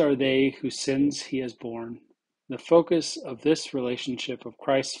 These are they whose sins he has borne. The focus of this relationship of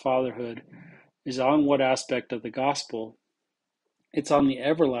Christ's fatherhood is on what aspect of the gospel? It's on the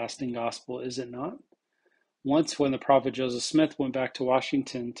everlasting gospel, is it not? Once when the prophet Joseph Smith went back to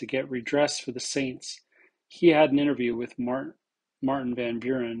Washington to get redress for the saints, he had an interview with Martin Van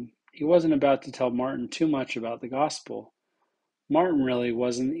Buren. He wasn't about to tell Martin too much about the gospel. Martin really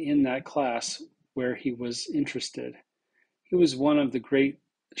wasn't in that class where he was interested. He was one of the great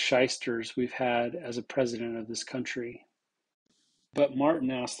shysters we've had as a president of this country. But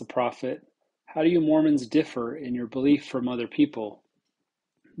Martin asked the prophet, "How do you Mormons differ in your belief from other people?"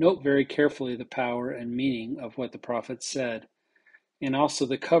 Note very carefully the power and meaning of what the prophet said, and also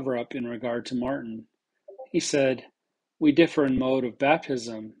the cover-up in regard to Martin. He said, "We differ in mode of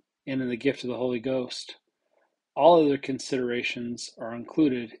baptism and in the gift of the Holy Ghost. All other considerations are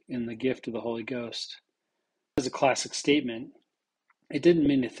included in the gift of the Holy Ghost." As a classic statement, it didn't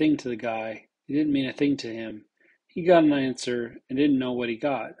mean a thing to the guy. It didn't mean a thing to him. He got an answer and didn't know what he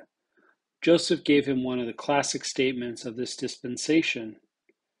got. Joseph gave him one of the classic statements of this dispensation.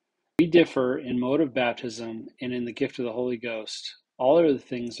 We differ in mode of baptism and in the gift of the Holy Ghost. All other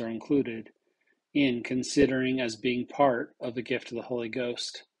things are included in considering as being part of the gift of the Holy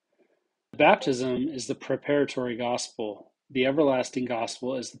Ghost. Baptism is the preparatory gospel. The everlasting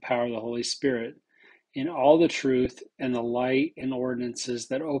gospel is the power of the Holy Spirit in all the truth and the light and ordinances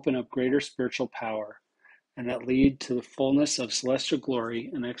that open up greater spiritual power and that lead to the fullness of celestial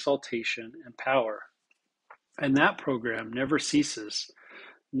glory and exaltation and power. And that program never ceases.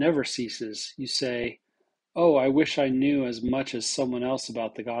 Never ceases. You say, "Oh, I wish I knew as much as someone else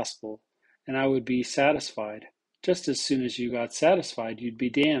about the gospel, and I would be satisfied." Just as soon as you got satisfied, you'd be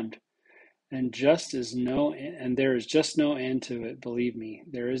damned. And there is just no end to it, believe me.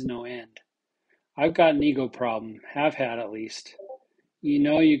 There is no end. I've got an ego problem, have had at least. You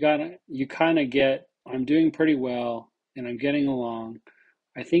kind of get, "I'm doing pretty well, and I'm getting along.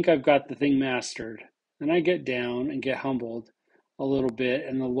 I think I've got the thing mastered." Then I get down and get humbled a little bit,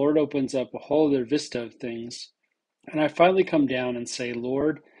 and the Lord opens up a whole other vista of things. And I finally come down and say,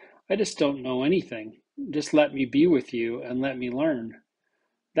 "Lord, I just don't know anything. Just let me be with you and let me learn."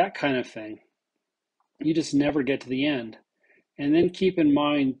 That kind of thing. You just never get to the end. And then keep in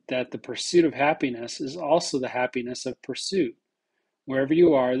mind that the pursuit of happiness is also the happiness of pursuit. Wherever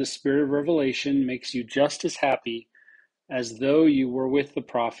you are, the spirit of revelation makes you just as happy as though you were with the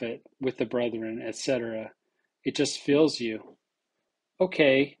prophet, with the brethren, etc. It just fills you.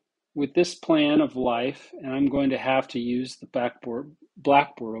 Okay, with this plan of life, and I'm going to have to use the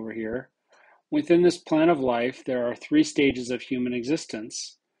blackboard over here. Within this plan of life, there are 3 stages of human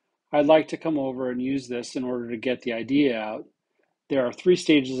existence. I'd like to come over and use this in order to get the idea out. There are 3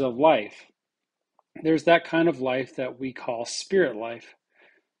 stages of life. There's that kind of life that we call spirit life.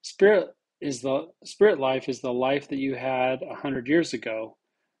 Spirit life is the life that you had 100 years ago.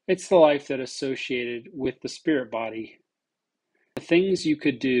 It's the life that associated with the spirit body. The things you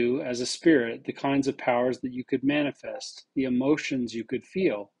could do as a spirit, the kinds of powers that you could manifest, the emotions you could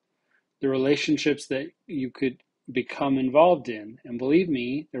feel, the relationships that you could become involved in. And believe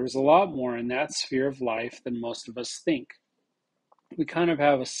me, there was a lot more in that sphere of life than most of us think. We kind of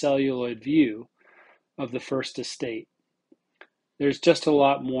have a celluloid view of the first estate. There's just a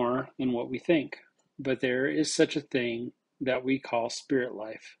lot more than what we think, but there is such a thing that we call spirit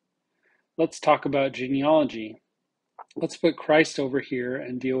life. Let's talk about genealogy. Let's put Christ over here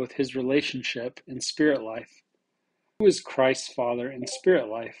and deal with his relationship in spirit life. Who is Christ's father in spirit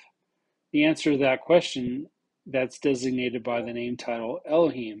life? The answer to that question, that's designated by the name title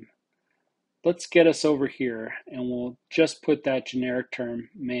Elohim. Let's get us over here and we'll just put that generic term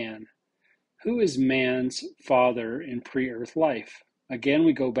man. Who is man's father in pre-earth life? Again,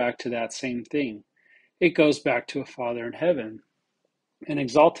 we go back to that same thing. It goes back to a father in heaven, an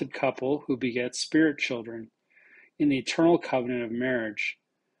exalted couple who begets spirit children in the eternal covenant of marriage.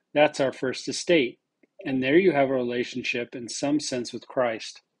 That's our first estate. And there you have a relationship in some sense with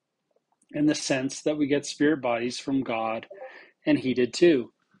Christ, in the sense that we get spirit bodies from God, and he did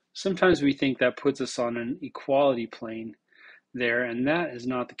too. Sometimes we think that puts us on an equality plane there, and that is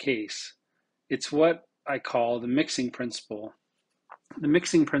not the case. It's what I call the mixing principle. The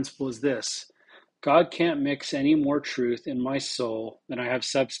mixing principle is this: God can't mix any more truth in my soul than I have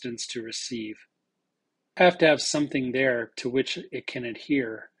substance to receive. I have to have something there to which it can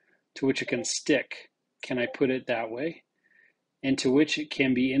adhere, to which it can stick, can I put it that way? And to which it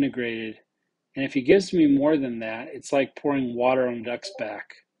can be integrated. And if he gives me more than that, it's like pouring water on a duck's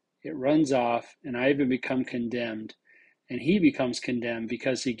back. It runs off, and I even become condemned. And he becomes condemned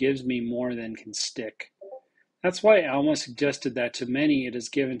because he gives me more than can stick. That's why Alma suggested that to many it is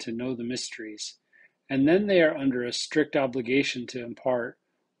given to know the mysteries, and then they are under a strict obligation to impart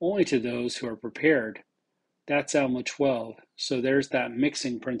only to those who are prepared. That's Alma 12, so there's that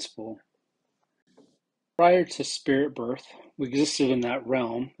mixing principle. Prior to spirit birth, we existed in that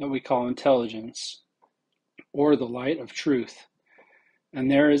realm that we call intelligence, or the light of truth,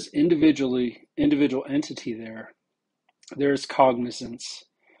 and there is individual entity there. There is cognizance,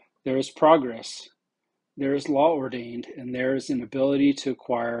 there is progress, there is law ordained, and there is an ability to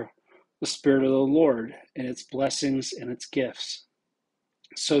acquire the Spirit of the Lord and its blessings and its gifts.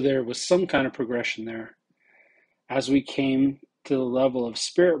 So there was some kind of progression there. As we came to the level of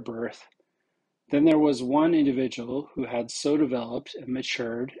spirit birth, then there was one individual who had so developed and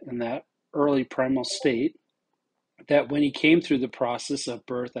matured in that early primal state that when he came through the process of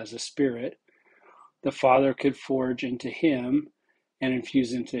birth as a spirit, the Father could forge into him and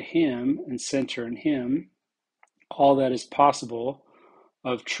infuse into him and center in him all that is possible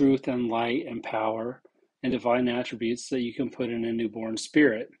of truth and light and power and divine attributes that you can put in a newborn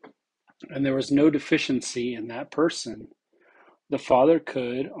spirit. And there was no deficiency in that person. The Father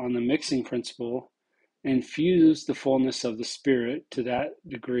could, on the mixing principle, infuse the fullness of the Spirit to that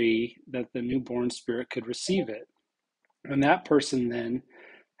degree that the newborn spirit could receive it. And that person then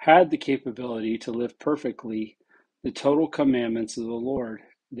had the capability to live perfectly the total commandments of the Lord.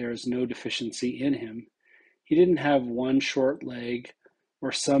 There is no deficiency in him. He didn't have one short leg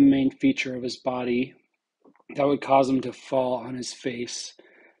or some main feature of his body that would cause him to fall on his face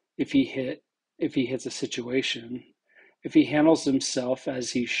if he hits a situation. If he handles himself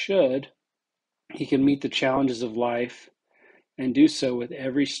as he should, he can meet the challenges of life and do so with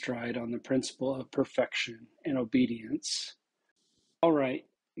every stride on the principle of perfection and obedience. All right,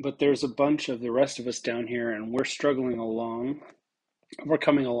 but there's a bunch of the rest of us down here, and we're struggling along. We're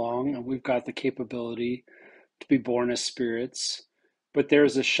coming along, and we've got the capability to be born as spirits, but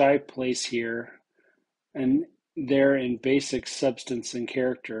there's a shy place here, and they're in basic substance and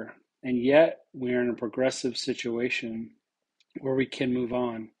character, and yet we're in a progressive situation where we can move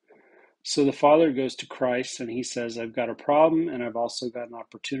on. So the Father goes to Christ and he says, I've got a problem and I've also got an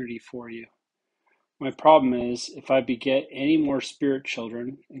opportunity for you. My problem is, if I beget any more spirit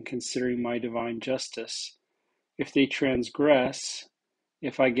children, and considering my divine justice, if they transgress,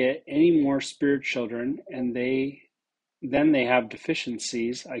 if I get any more spirit children and then they have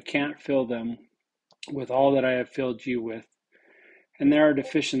deficiencies, I can't fill them with all that I have filled you with. And there are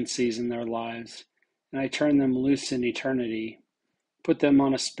deficiencies in their lives, and I turn them loose in eternity, put them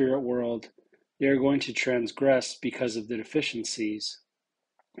on a spirit world. They are going to transgress because of the deficiencies.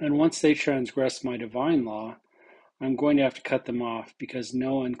 And once they transgress my divine law, I'm going to have to cut them off because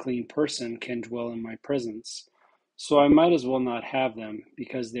no unclean person can dwell in my presence. So I might as well not have them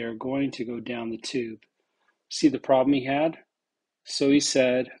because they are going to go down the tube. See the problem he had? So he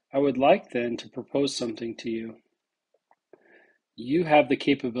said, I would like then to propose something to you. You have the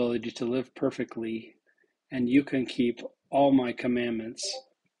capability to live perfectly, and you can keep all my commandments.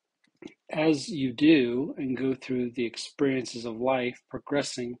 As you do and go through the experiences of life,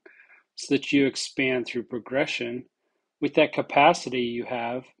 progressing so that you expand through progression, with that capacity you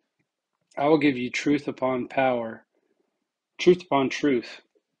have, I will give you truth upon power, truth upon truth,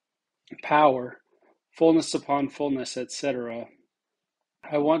 power, fullness upon fullness, etc.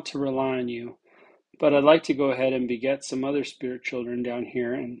 I want to rely on you, but I'd like to go ahead and beget some other spirit children down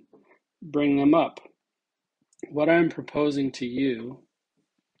here and bring them up. What I'm proposing to you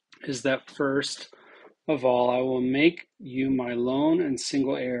is that first of all, I will make you my lone and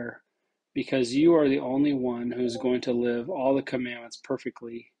single heir, because you are the only one who is going to live all the commandments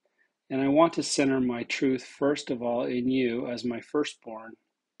perfectly. And I want to center my truth first of all in you as my firstborn.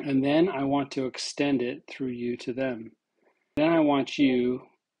 And then I want to extend it through you to them. Then I want you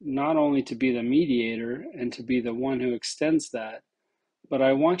not only to be the mediator and to be the one who extends that, but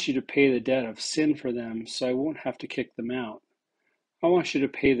I want you to pay the debt of sin for them so I won't have to kick them out. I want you to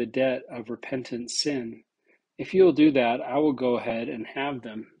pay the debt of repentant sin. If you will do that, I will go ahead and have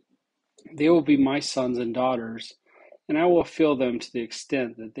them. They will be my sons and daughters, and I will fill them to the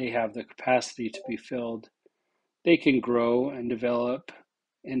extent that they have the capacity to be filled. They can grow and develop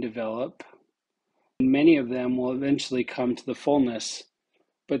and develop. Many of them will eventually come to the fullness,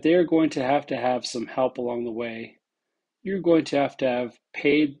 but they are going to have some help along the way. You're going to have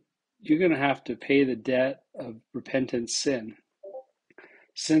paid, you're going to have to pay the debt of repentant sin.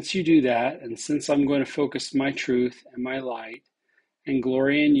 Since you do that, and since I'm going to focus my truth and my light and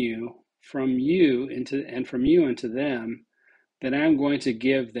glory in you, from you into them, then I'm going to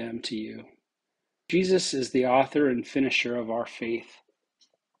give them to you. Jesus is the author and finisher of our faith.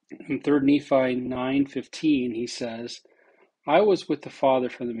 In 3 Nephi 9:15, he says, I was with the Father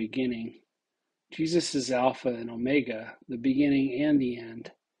from the beginning. Jesus is Alpha and Omega, the beginning and the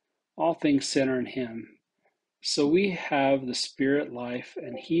end. All things center in him. So we have the spirit life,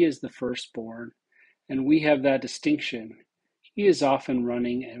 and he is the firstborn, and we have that distinction. He is often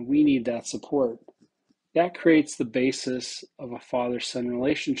running, and we need that support. That creates the basis of a father-son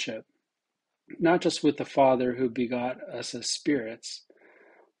relationship, not just with the Father who begot us as spirits,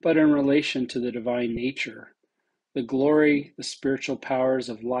 but in relation to the divine nature, the glory, the spiritual powers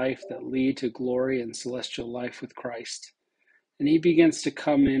of life that lead to glory and celestial life with Christ. And he begins to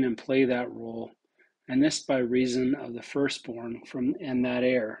come in and play that role, and this by reason of the firstborn and that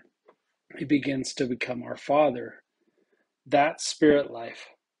heir. He begins to become our Father. That's spirit life.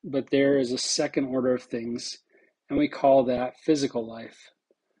 But there is a second order of things, and we call that physical life.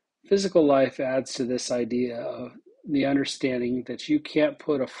 Physical life adds to this idea of the understanding that you can't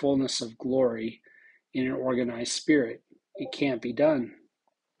put a fullness of glory in an organized spirit. It can't be done.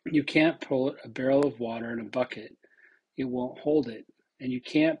 You can't put a barrel of water in a bucket. It won't hold it. And you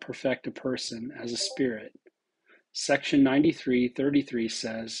can't perfect a person as a spirit. Section 93:33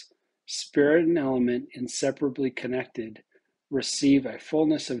 says, Spirit and element inseparably connected receive a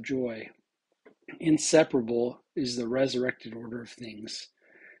fullness of joy. Inseparable is the resurrected order of things,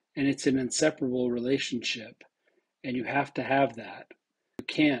 and it's an inseparable relationship, and you have to have that. You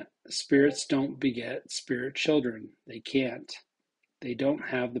can't. Spirits don't beget spirit children. They can't. They don't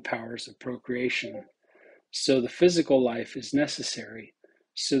have the powers of procreation. So the physical life is necessary.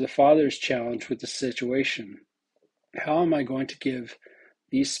 So the Father is challenged with the situation. How am I going to give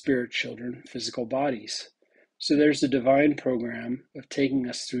these spirit children physical bodies? So there's a divine program of taking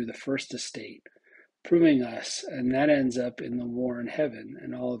us through the first estate, proving us, and that ends up in the war in heaven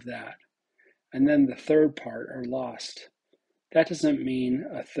and all of that. And then the third part are lost. That doesn't mean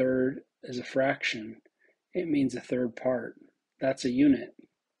a third is a fraction. It means a third part. That's a unit.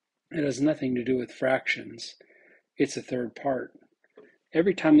 It has nothing to do with fractions. It's a third part.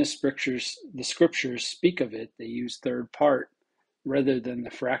 Every time the scriptures speak of it, they use third part rather than the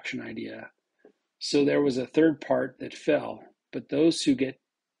fraction idea. So there was a third part that fell, but those who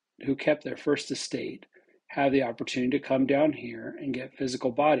kept their first estate have the opportunity to come down here and get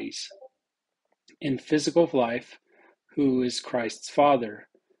physical bodies. In physical life, who is Christ's Father?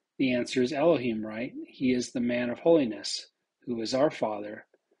 The answer is Elohim, right? He is the man of holiness, who is our Father.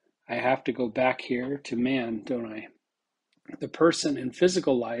 I have to go back here to man, don't I? The person in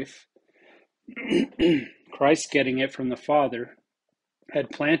physical life, Christ getting it from the Father,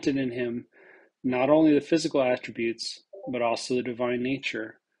 had planted in him not only the physical attributes, but also the divine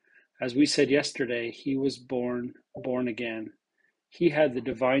nature. As we said yesterday, he was born again. He had the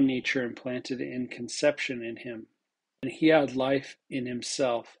divine nature implanted in conception in him, and he had life in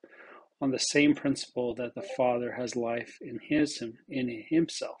himself on the same principle that the Father has life in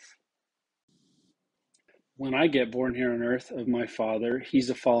himself. When I get born here on earth of my Father, he's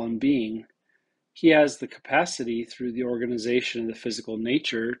a fallen being. He has the capacity through the organization of the physical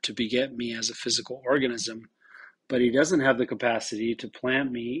nature to beget me as a physical organism, but he doesn't have the capacity to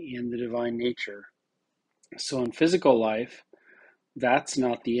plant me in the divine nature. So in physical life, that's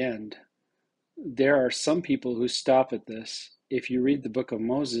not the end. There are some people who stop at this. If you read the book of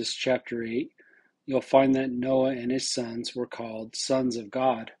Moses, chapter 8, you'll find that Noah and his sons were called sons of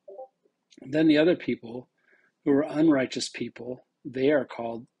God. Then the other people, who were unrighteous people, they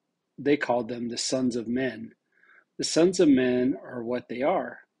called them the sons of men. The sons of men are what they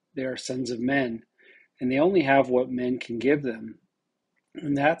are. They are sons of men, and they only have what men can give them.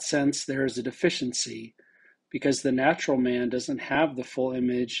 In that sense, there is a deficiency, because the natural man doesn't have the full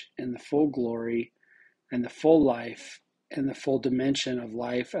image and the full glory and the full life and the full dimension of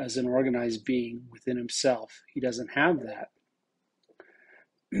life as an organized being within himself. He doesn't have that.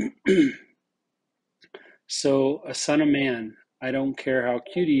 So, a son of man, I don't care how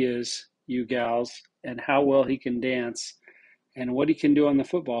cute he is, you gals, and how well he can dance, and what he can do on the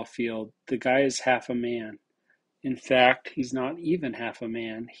football field, the guy is half a man. In fact, he's not even half a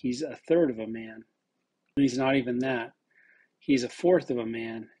man, he's a third of a man. And he's not even that. He's a fourth of a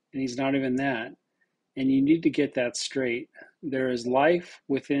man, and he's not even that. And you need to get that straight. There is life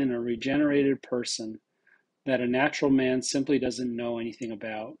within a regenerated person that a natural man simply doesn't know anything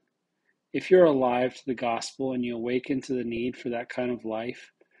about. If you're alive to the gospel and you awaken to the need for that kind of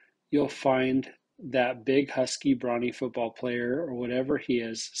life, you'll find that big, husky, brawny football player or whatever he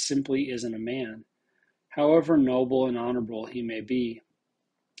is simply isn't a man, however noble and honorable he may be.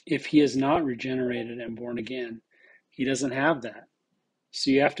 If he is not regenerated and born again, he doesn't have that.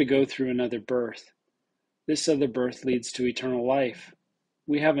 So you have to go through another birth. This other birth leads to eternal life.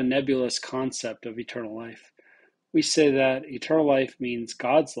 We have a nebulous concept of eternal life. We say that eternal life means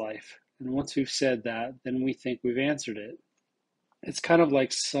God's life, and once we've said that, then we think we've answered it. It's kind of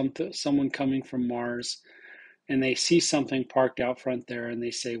like someone coming from Mars, and they see something parked out front there, and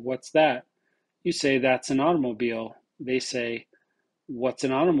they say, "What's that?" You say, "That's an automobile." They say, "What's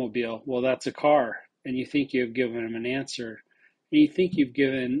an automobile?" "Well, that's a car." And you think you have given them an answer. And you think you've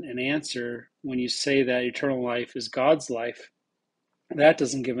given an answer when you say that eternal life is God's life. That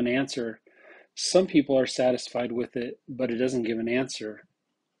doesn't give an answer. Some people are satisfied with it, but it doesn't give an answer.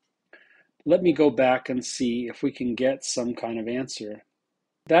 Let me go back and see if we can get some kind of answer.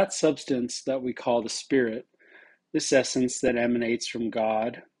 That substance that we call the Spirit, this essence that emanates from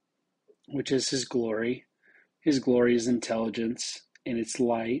God, which is His glory is intelligence, and its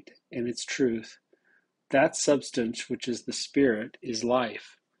light, and its truth. That substance, which is the Spirit, is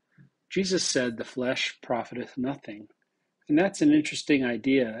life. Jesus said, "The flesh profiteth nothing." And that's an interesting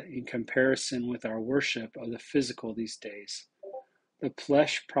idea in comparison with our worship of the physical these days. The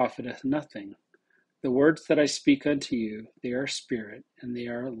flesh profiteth nothing. The words that I speak unto you, they are spirit, and they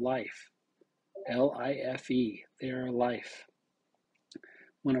are life. L-I-F-E, they are life.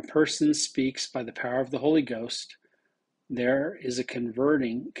 When a person speaks by the power of the Holy Ghost, there is a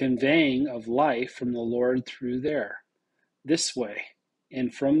conveying of life from the Lord through there, this way,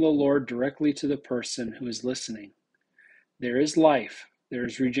 and from the Lord directly to the person who is listening. There is life, there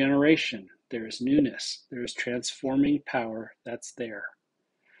is regeneration, there is newness, there is transforming power that's there.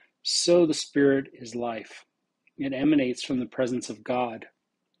 So the Spirit is life. It emanates from the presence of God,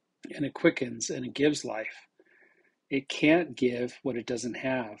 and it quickens and it gives life. It can't give what it doesn't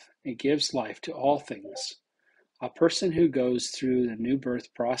have. It gives life to all things. A person who goes through the new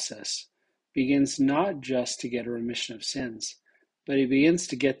birth process begins not just to get a remission of sins, but he begins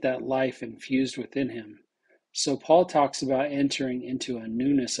to get that life infused within him. So Paul talks about entering into a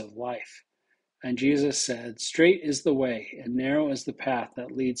newness of life. And Jesus said, "Straight is the way, and narrow is the path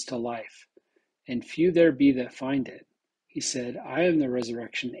that leads to life, and few there be that find it." He said, "I am the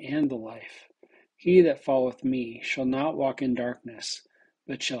resurrection and the life. He that followeth me shall not walk in darkness,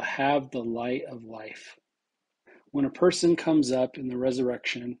 but shall have the light of life." When a person comes up in the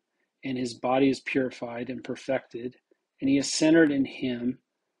resurrection, and his body is purified and perfected, and he is centered in him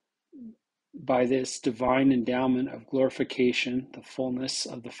by this divine endowment of glorification, the fullness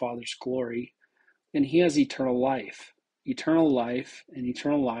of the Father's glory, then he has eternal life. Eternal life and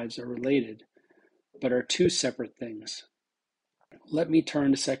eternal lives are related, but are two separate things. Let me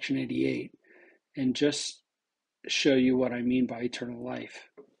turn to section 88 and just show you what I mean by eternal life.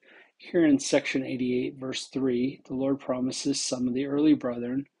 Here in section 88, verse 3, the Lord promises some of the early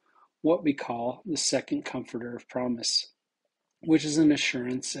brethren what we call the second comforter of promise, which is an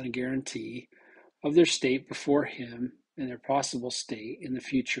assurance and a guarantee of their state before him and their possible state in the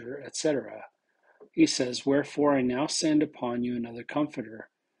future, etc. He says, "Wherefore I now send upon you another comforter,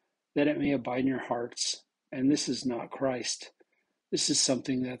 that it may abide in your hearts." And this is not Christ. This is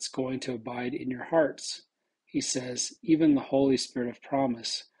something that's going to abide in your hearts. He says, "Even the Holy Spirit of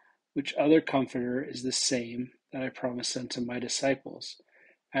promise, which other comforter is the same that I promised unto my disciples,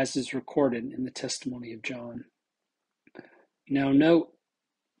 as is recorded in the testimony of John." Now note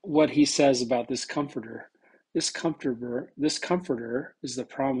what he says about this comforter. This comforter is the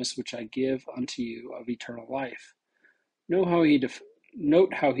promise which I give unto you of eternal life. Note how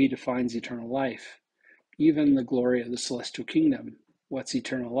he defines eternal life, even the glory of the celestial kingdom. What's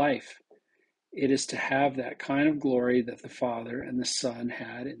eternal life? It is to have that kind of glory that the Father and the Son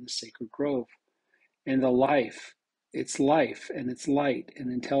had in the sacred grove. And the life, it's life and it's light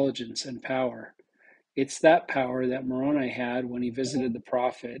and intelligence and power. It's that power that Moroni had when he visited the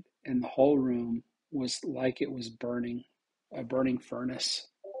prophet, and the whole room was like it was burning, a burning furnace.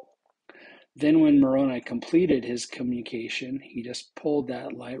 Then when Moroni completed his communication, he just pulled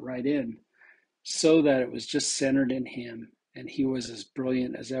that light right in, so that it was just centered in him, and he was as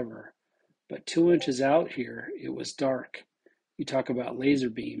brilliant as ever. But 2 inches out here, it was dark. You talk about laser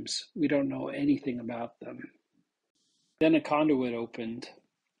beams. We don't know anything about them. Then a conduit opened,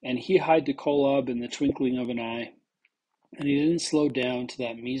 and he hied to Kolob in the twinkling of an eye, and he didn't slow down to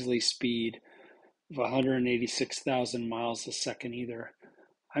that measly speed of 186,000 miles a second either.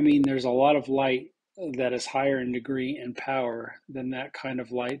 I mean, there's a lot of light that is higher in degree and power than that kind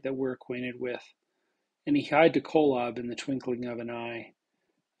of light that we're acquainted with. And he hied to Kolob in the twinkling of an eye.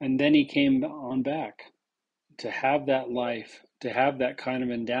 And then he came on back to have that life, to have that kind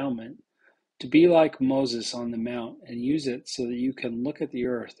of endowment, to be like Moses on the mount and use it so that you can look at the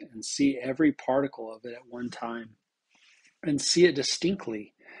earth and see every particle of it at one time and see it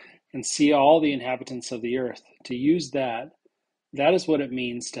distinctly and see all the inhabitants of the earth. To use that, that is what it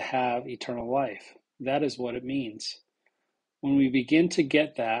means to have eternal life. That is what it means. When we begin to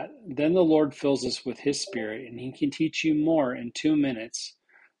get that, then the Lord fills us with His Spirit, and He can teach you more in 2 minutes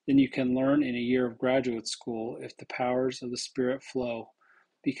than you can learn in a year of graduate school if the powers of the Spirit flow,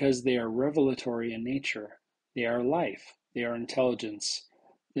 because they are revelatory in nature. They are life. They are intelligence.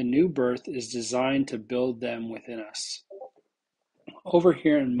 The new birth is designed to build them within us. Over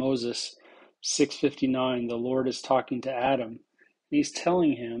here in Moses 6:59, the Lord is talking to Adam, and He's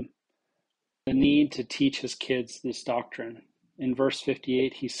telling him the need to teach his kids this doctrine. In verse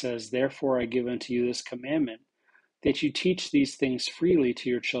 58, he says, "Therefore I give unto you this commandment, that you teach these things freely to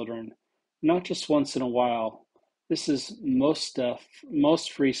your children, not just once in a while." This is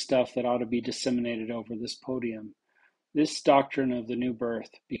most free stuff that ought to be disseminated over this podium. This doctrine of the new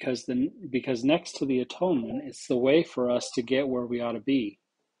birth, because next to the atonement, it's the way for us to get where we ought to be.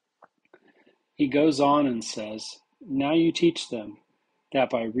 He goes on and says, "Now you teach them that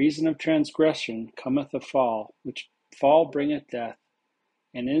by reason of transgression cometh a fall, which fall bringeth death.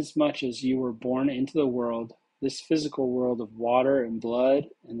 And inasmuch as you were born into the world, this physical world of water and blood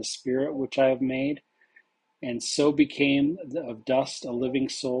and the Spirit which I have made, and so became of dust a living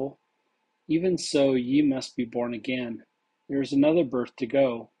soul, even so ye must be born again. There is another birth to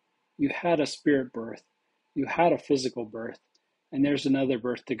go. You had a spirit birth, you had a physical birth, and there's another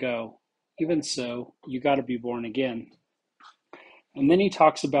birth to go. Even so, you got to be born again." And then he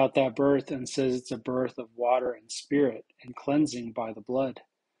talks about that birth and says it's a birth of water and spirit and cleansing by the blood,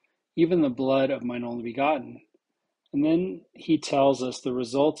 even the blood of mine only begotten. And then he tells us the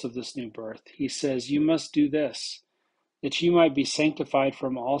results of this new birth. He says, "You must do this, that you might be sanctified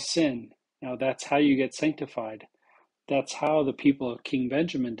from all sin." Now that's how you get sanctified. That's how the people of King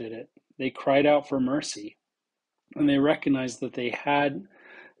Benjamin did it. They cried out for mercy, and they recognized that they had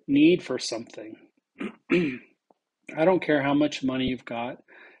need for something. I don't care how much money you've got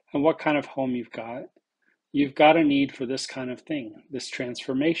and what kind of home you've got a need for this kind of thing, this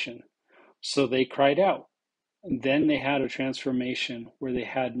transformation. So they cried out. And then they had a transformation where they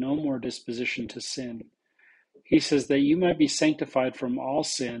had no more disposition to sin. He says that you might be sanctified from all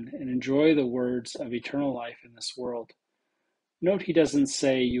sin and enjoy the words of eternal life in this world. Note he doesn't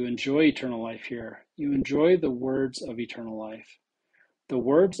say you enjoy eternal life here. You enjoy the words of eternal life. The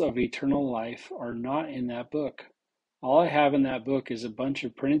words of eternal life are not in that book. All I have in that book is a bunch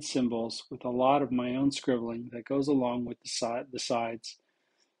of printed symbols with a lot of my own scribbling that goes along with the sides.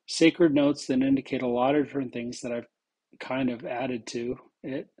 Sacred notes that indicate a lot of different things that I've kind of added to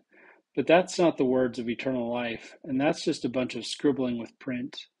it. But that's not the words of eternal life, and that's just a bunch of scribbling with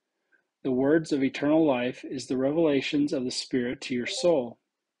print. The words of eternal life is the revelations of the Spirit to your soul.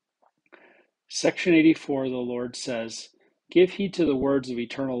 Section 84, the Lord says, "Give heed to the words of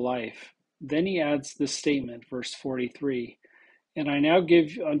eternal life." Then he adds this statement, verse 43, "And I now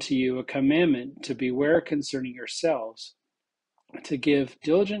give unto you a commandment to beware concerning yourselves, to give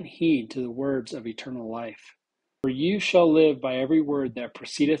diligent heed to the words of eternal life. For you shall live by every word that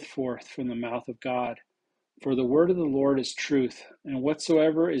proceedeth forth from the mouth of God. For the word of the Lord is truth, and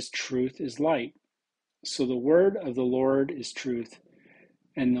whatsoever is truth is light." So the word of the Lord is truth,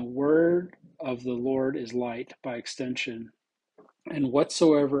 and the word of the Lord is light by extension. And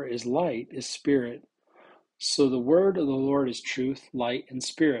whatsoever is light is spirit. So the word of the Lord is truth, light, and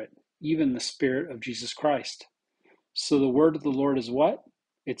spirit, even the Spirit of Jesus Christ. So the word of the Lord is what?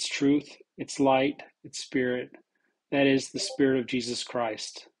 It's truth, it's light, it's spirit. That is the Spirit of Jesus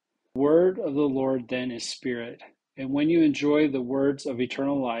Christ. The word of the Lord then is spirit. And when you enjoy the words of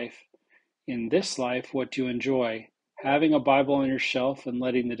eternal life, in this life, what do you enjoy? Having a Bible on your shelf and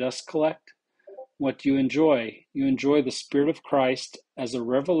letting the dust collect? What do you enjoy? You enjoy the Spirit of Christ as a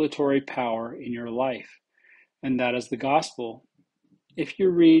revelatory power in your life, and that is the gospel. If you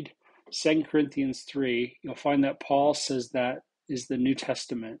read 2 Corinthians 3, you'll find that Paul says that is the New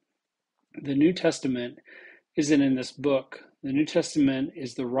Testament. The New Testament isn't in this book. The New Testament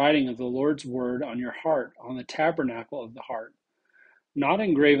is the writing of the Lord's word on your heart, on the tabernacle of the heart. Not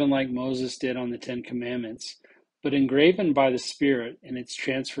engraven like Moses did on the Ten Commandments, but engraven by the Spirit in its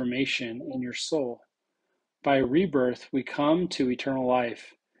transformation in your soul. By rebirth, we come to eternal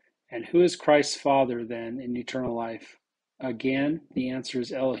life. And who is Christ's Father, then, in eternal life? Again, the answer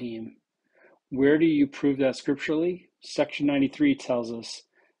is Elohim. Where do you prove that scripturally? Section 93 tells us,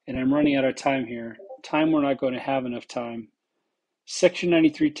 and I'm running out of time here. We're not going to have enough time. Section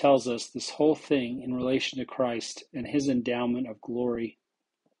 93 tells us this whole thing in relation to Christ and his endowment of glory.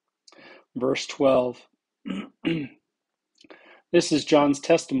 Verse 12. This is John's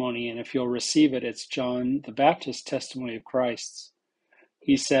testimony, and if you'll receive it, it's John the Baptist's testimony of Christ's.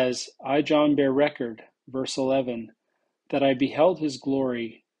 He says, "I, John, bear record," verse 11, "that I beheld his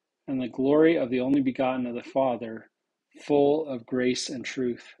glory, and the glory of the only begotten of the Father, full of grace and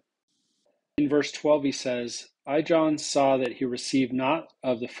truth." In verse 12 he says, "I, John, saw that he received not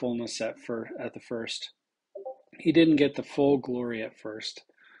of the fullness at the first." He didn't get the full glory at first,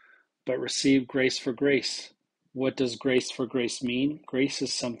 but received grace for grace. What does grace for grace mean? Grace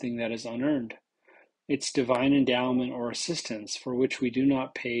is something that is unearned. It's divine endowment or assistance for which we do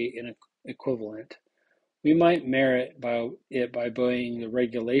not pay an equivalent. We might merit by obeying the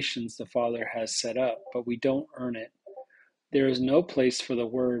regulations the Father has set up, but we don't earn it. There is no place for the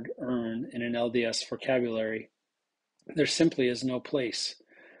word earn in an LDS vocabulary. There simply is no place.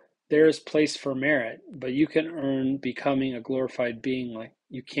 There is place for merit, but you can earn becoming a glorified being like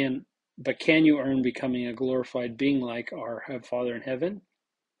you can. But can you earn becoming a glorified being like our Father in heaven?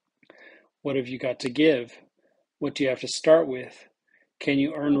 What have you got to give? What do you have to start with? Can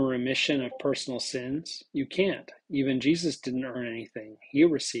you earn a remission of personal sins? You can't. Even Jesus didn't earn anything. He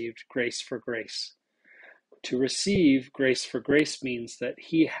received grace for grace. To receive grace for grace means that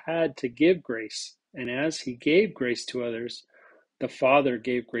he had to give grace, and as he gave grace to others, the Father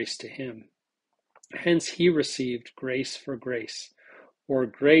gave grace to him. Hence he received grace for grace, or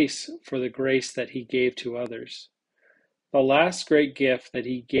grace for the grace that he gave to others. The last great gift that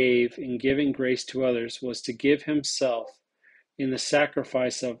he gave in giving grace to others was to give himself in the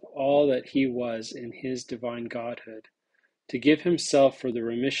sacrifice of all that he was in his divine Godhood, to give himself for the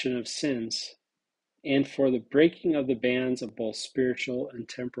remission of sins and for the breaking of the bands of both spiritual and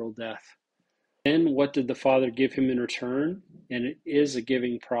temporal death. Then what did the Father give him in return? And it is a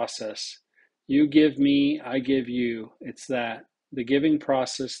giving process. You give me, I give you. It's that. The giving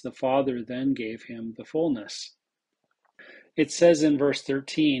process, the Father then gave him the fullness. It says in verse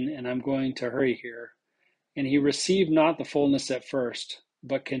 13, and I'm going to hurry here, "And he received not the fullness at first,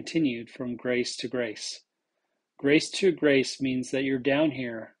 but continued from grace to grace." Grace to grace means that you're down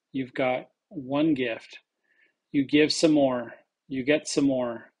here. You've got one gift. You give some more. You get some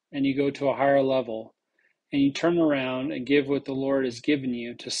more. And you go to a higher level. And you turn around and give what the Lord has given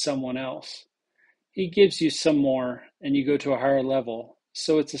you to someone else. He gives you some more, and you go to a higher level.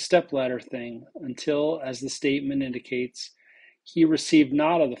 So it's a stepladder thing until, as the statement indicates, he received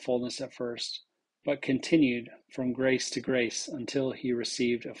not of the fullness at first, but continued from grace to grace until he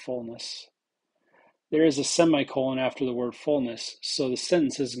received a fullness. There is a semicolon after the word fullness, so the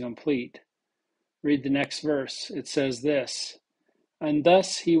sentence isn't complete. Read the next verse. It says this, "And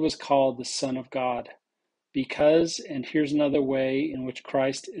thus he was called the Son of God, because," and here's another way in which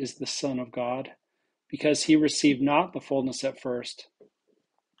Christ is the Son of God, "because he received not the fullness at first."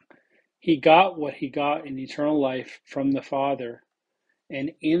 He got what he got in eternal life from the Father,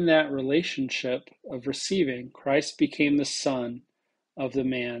 And in that relationship of receiving, Christ became the Son of the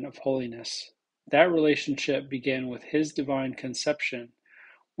man of holiness. That relationship began with his divine conception,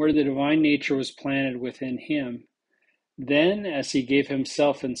 where the divine nature was planted within him. Then, as he gave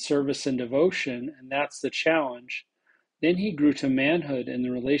himself in service and devotion, and that's the challenge, then he grew to manhood in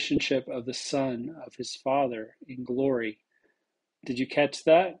the relationship of the Son of his Father in glory. Did you catch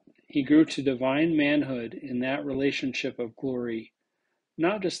that? He grew to divine manhood in that relationship of glory.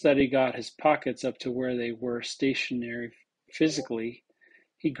 Not just that he got his pockets up to where they were stationary physically,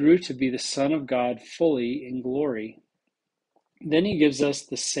 he grew to be the Son of God fully in glory. Then he gives us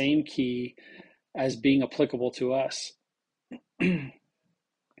the same key as being applicable to us.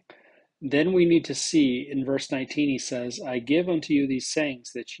 Then we need to see in verse 19, he says, I give unto you these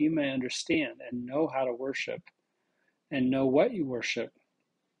sayings that you may understand and know how to worship and know what you worship.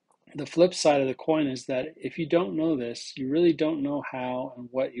 The flip side of the coin is that if you don't know this, you really don't know how and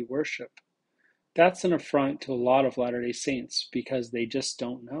what you worship. That's an affront to a lot of Latter-day Saints because they just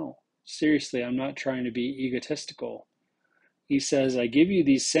don't know. Seriously, I'm not trying to be egotistical. He says, I give you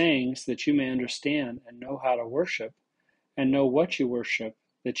these sayings that you may understand and know how to worship and know what you worship,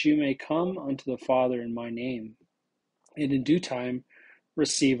 that you may come unto the Father in my name, and in due time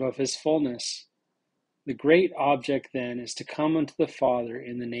receive of his fullness. The great object then is to come unto the Father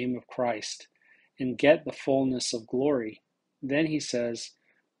in the name of Christ and get the fullness of glory. Then he says,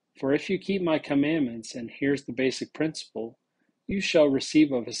 for if you keep my commandments, and here's the basic principle, you shall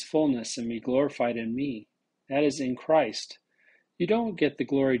receive of his fullness and be glorified in me. That is in Christ. You don't get the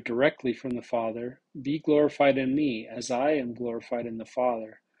glory directly from the Father. Be glorified in me, as I am glorified in the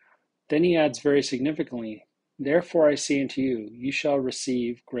Father. Then he adds very significantly, therefore I say unto you, you shall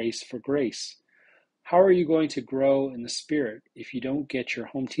receive grace for grace. How are you going to grow in the Spirit if you don't get your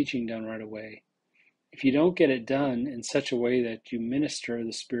home teaching done right away? If you don't get it done in such a way that you minister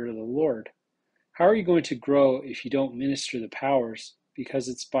the Spirit of the Lord? How are you going to grow if you don't minister the powers? Because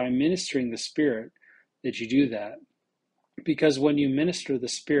it's by ministering the Spirit that you do that. Because when you minister the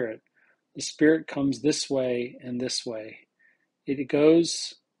Spirit comes this way and this way. It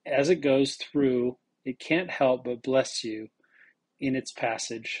goes, as it goes through, it can't help but bless you in its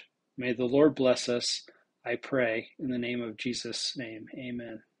passage. May the Lord bless us, I pray, in the name of Jesus' name.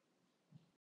 Amen.